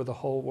all over the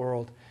whole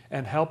world.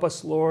 And help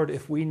us, Lord,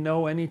 if we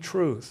know any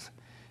truth,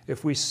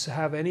 if we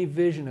have any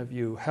vision of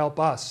you, help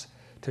us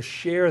to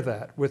share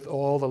that with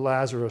all the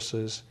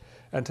Lazaruses.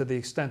 And to the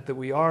extent that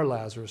we are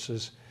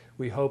Lazaruses,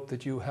 we hope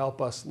that you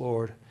help us,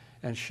 Lord,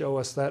 and show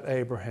us that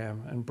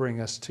Abraham and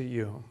bring us to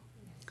you.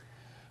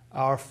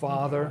 Our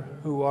Father,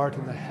 who art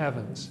in the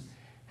heavens,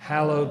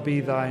 hallowed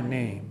be thy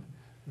name.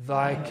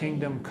 Thy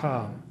kingdom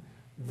come,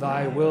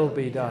 thy will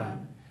be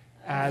done,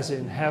 as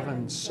in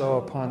heaven, so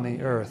upon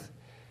the earth.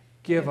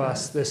 Give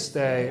us this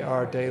day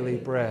our daily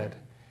bread,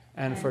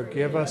 and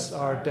forgive us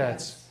our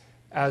debts,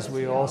 as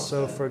we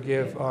also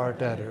forgive our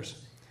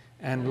debtors.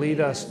 And lead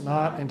us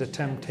not into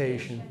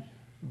temptation,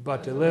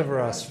 but deliver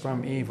us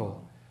from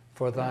evil.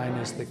 For thine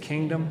is the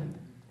kingdom,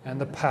 and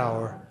the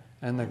power,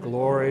 and the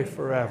glory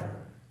forever.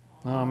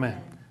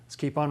 Amen. Let's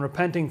keep on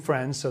repenting,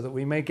 friends, so that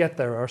we may get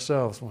there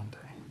ourselves one day.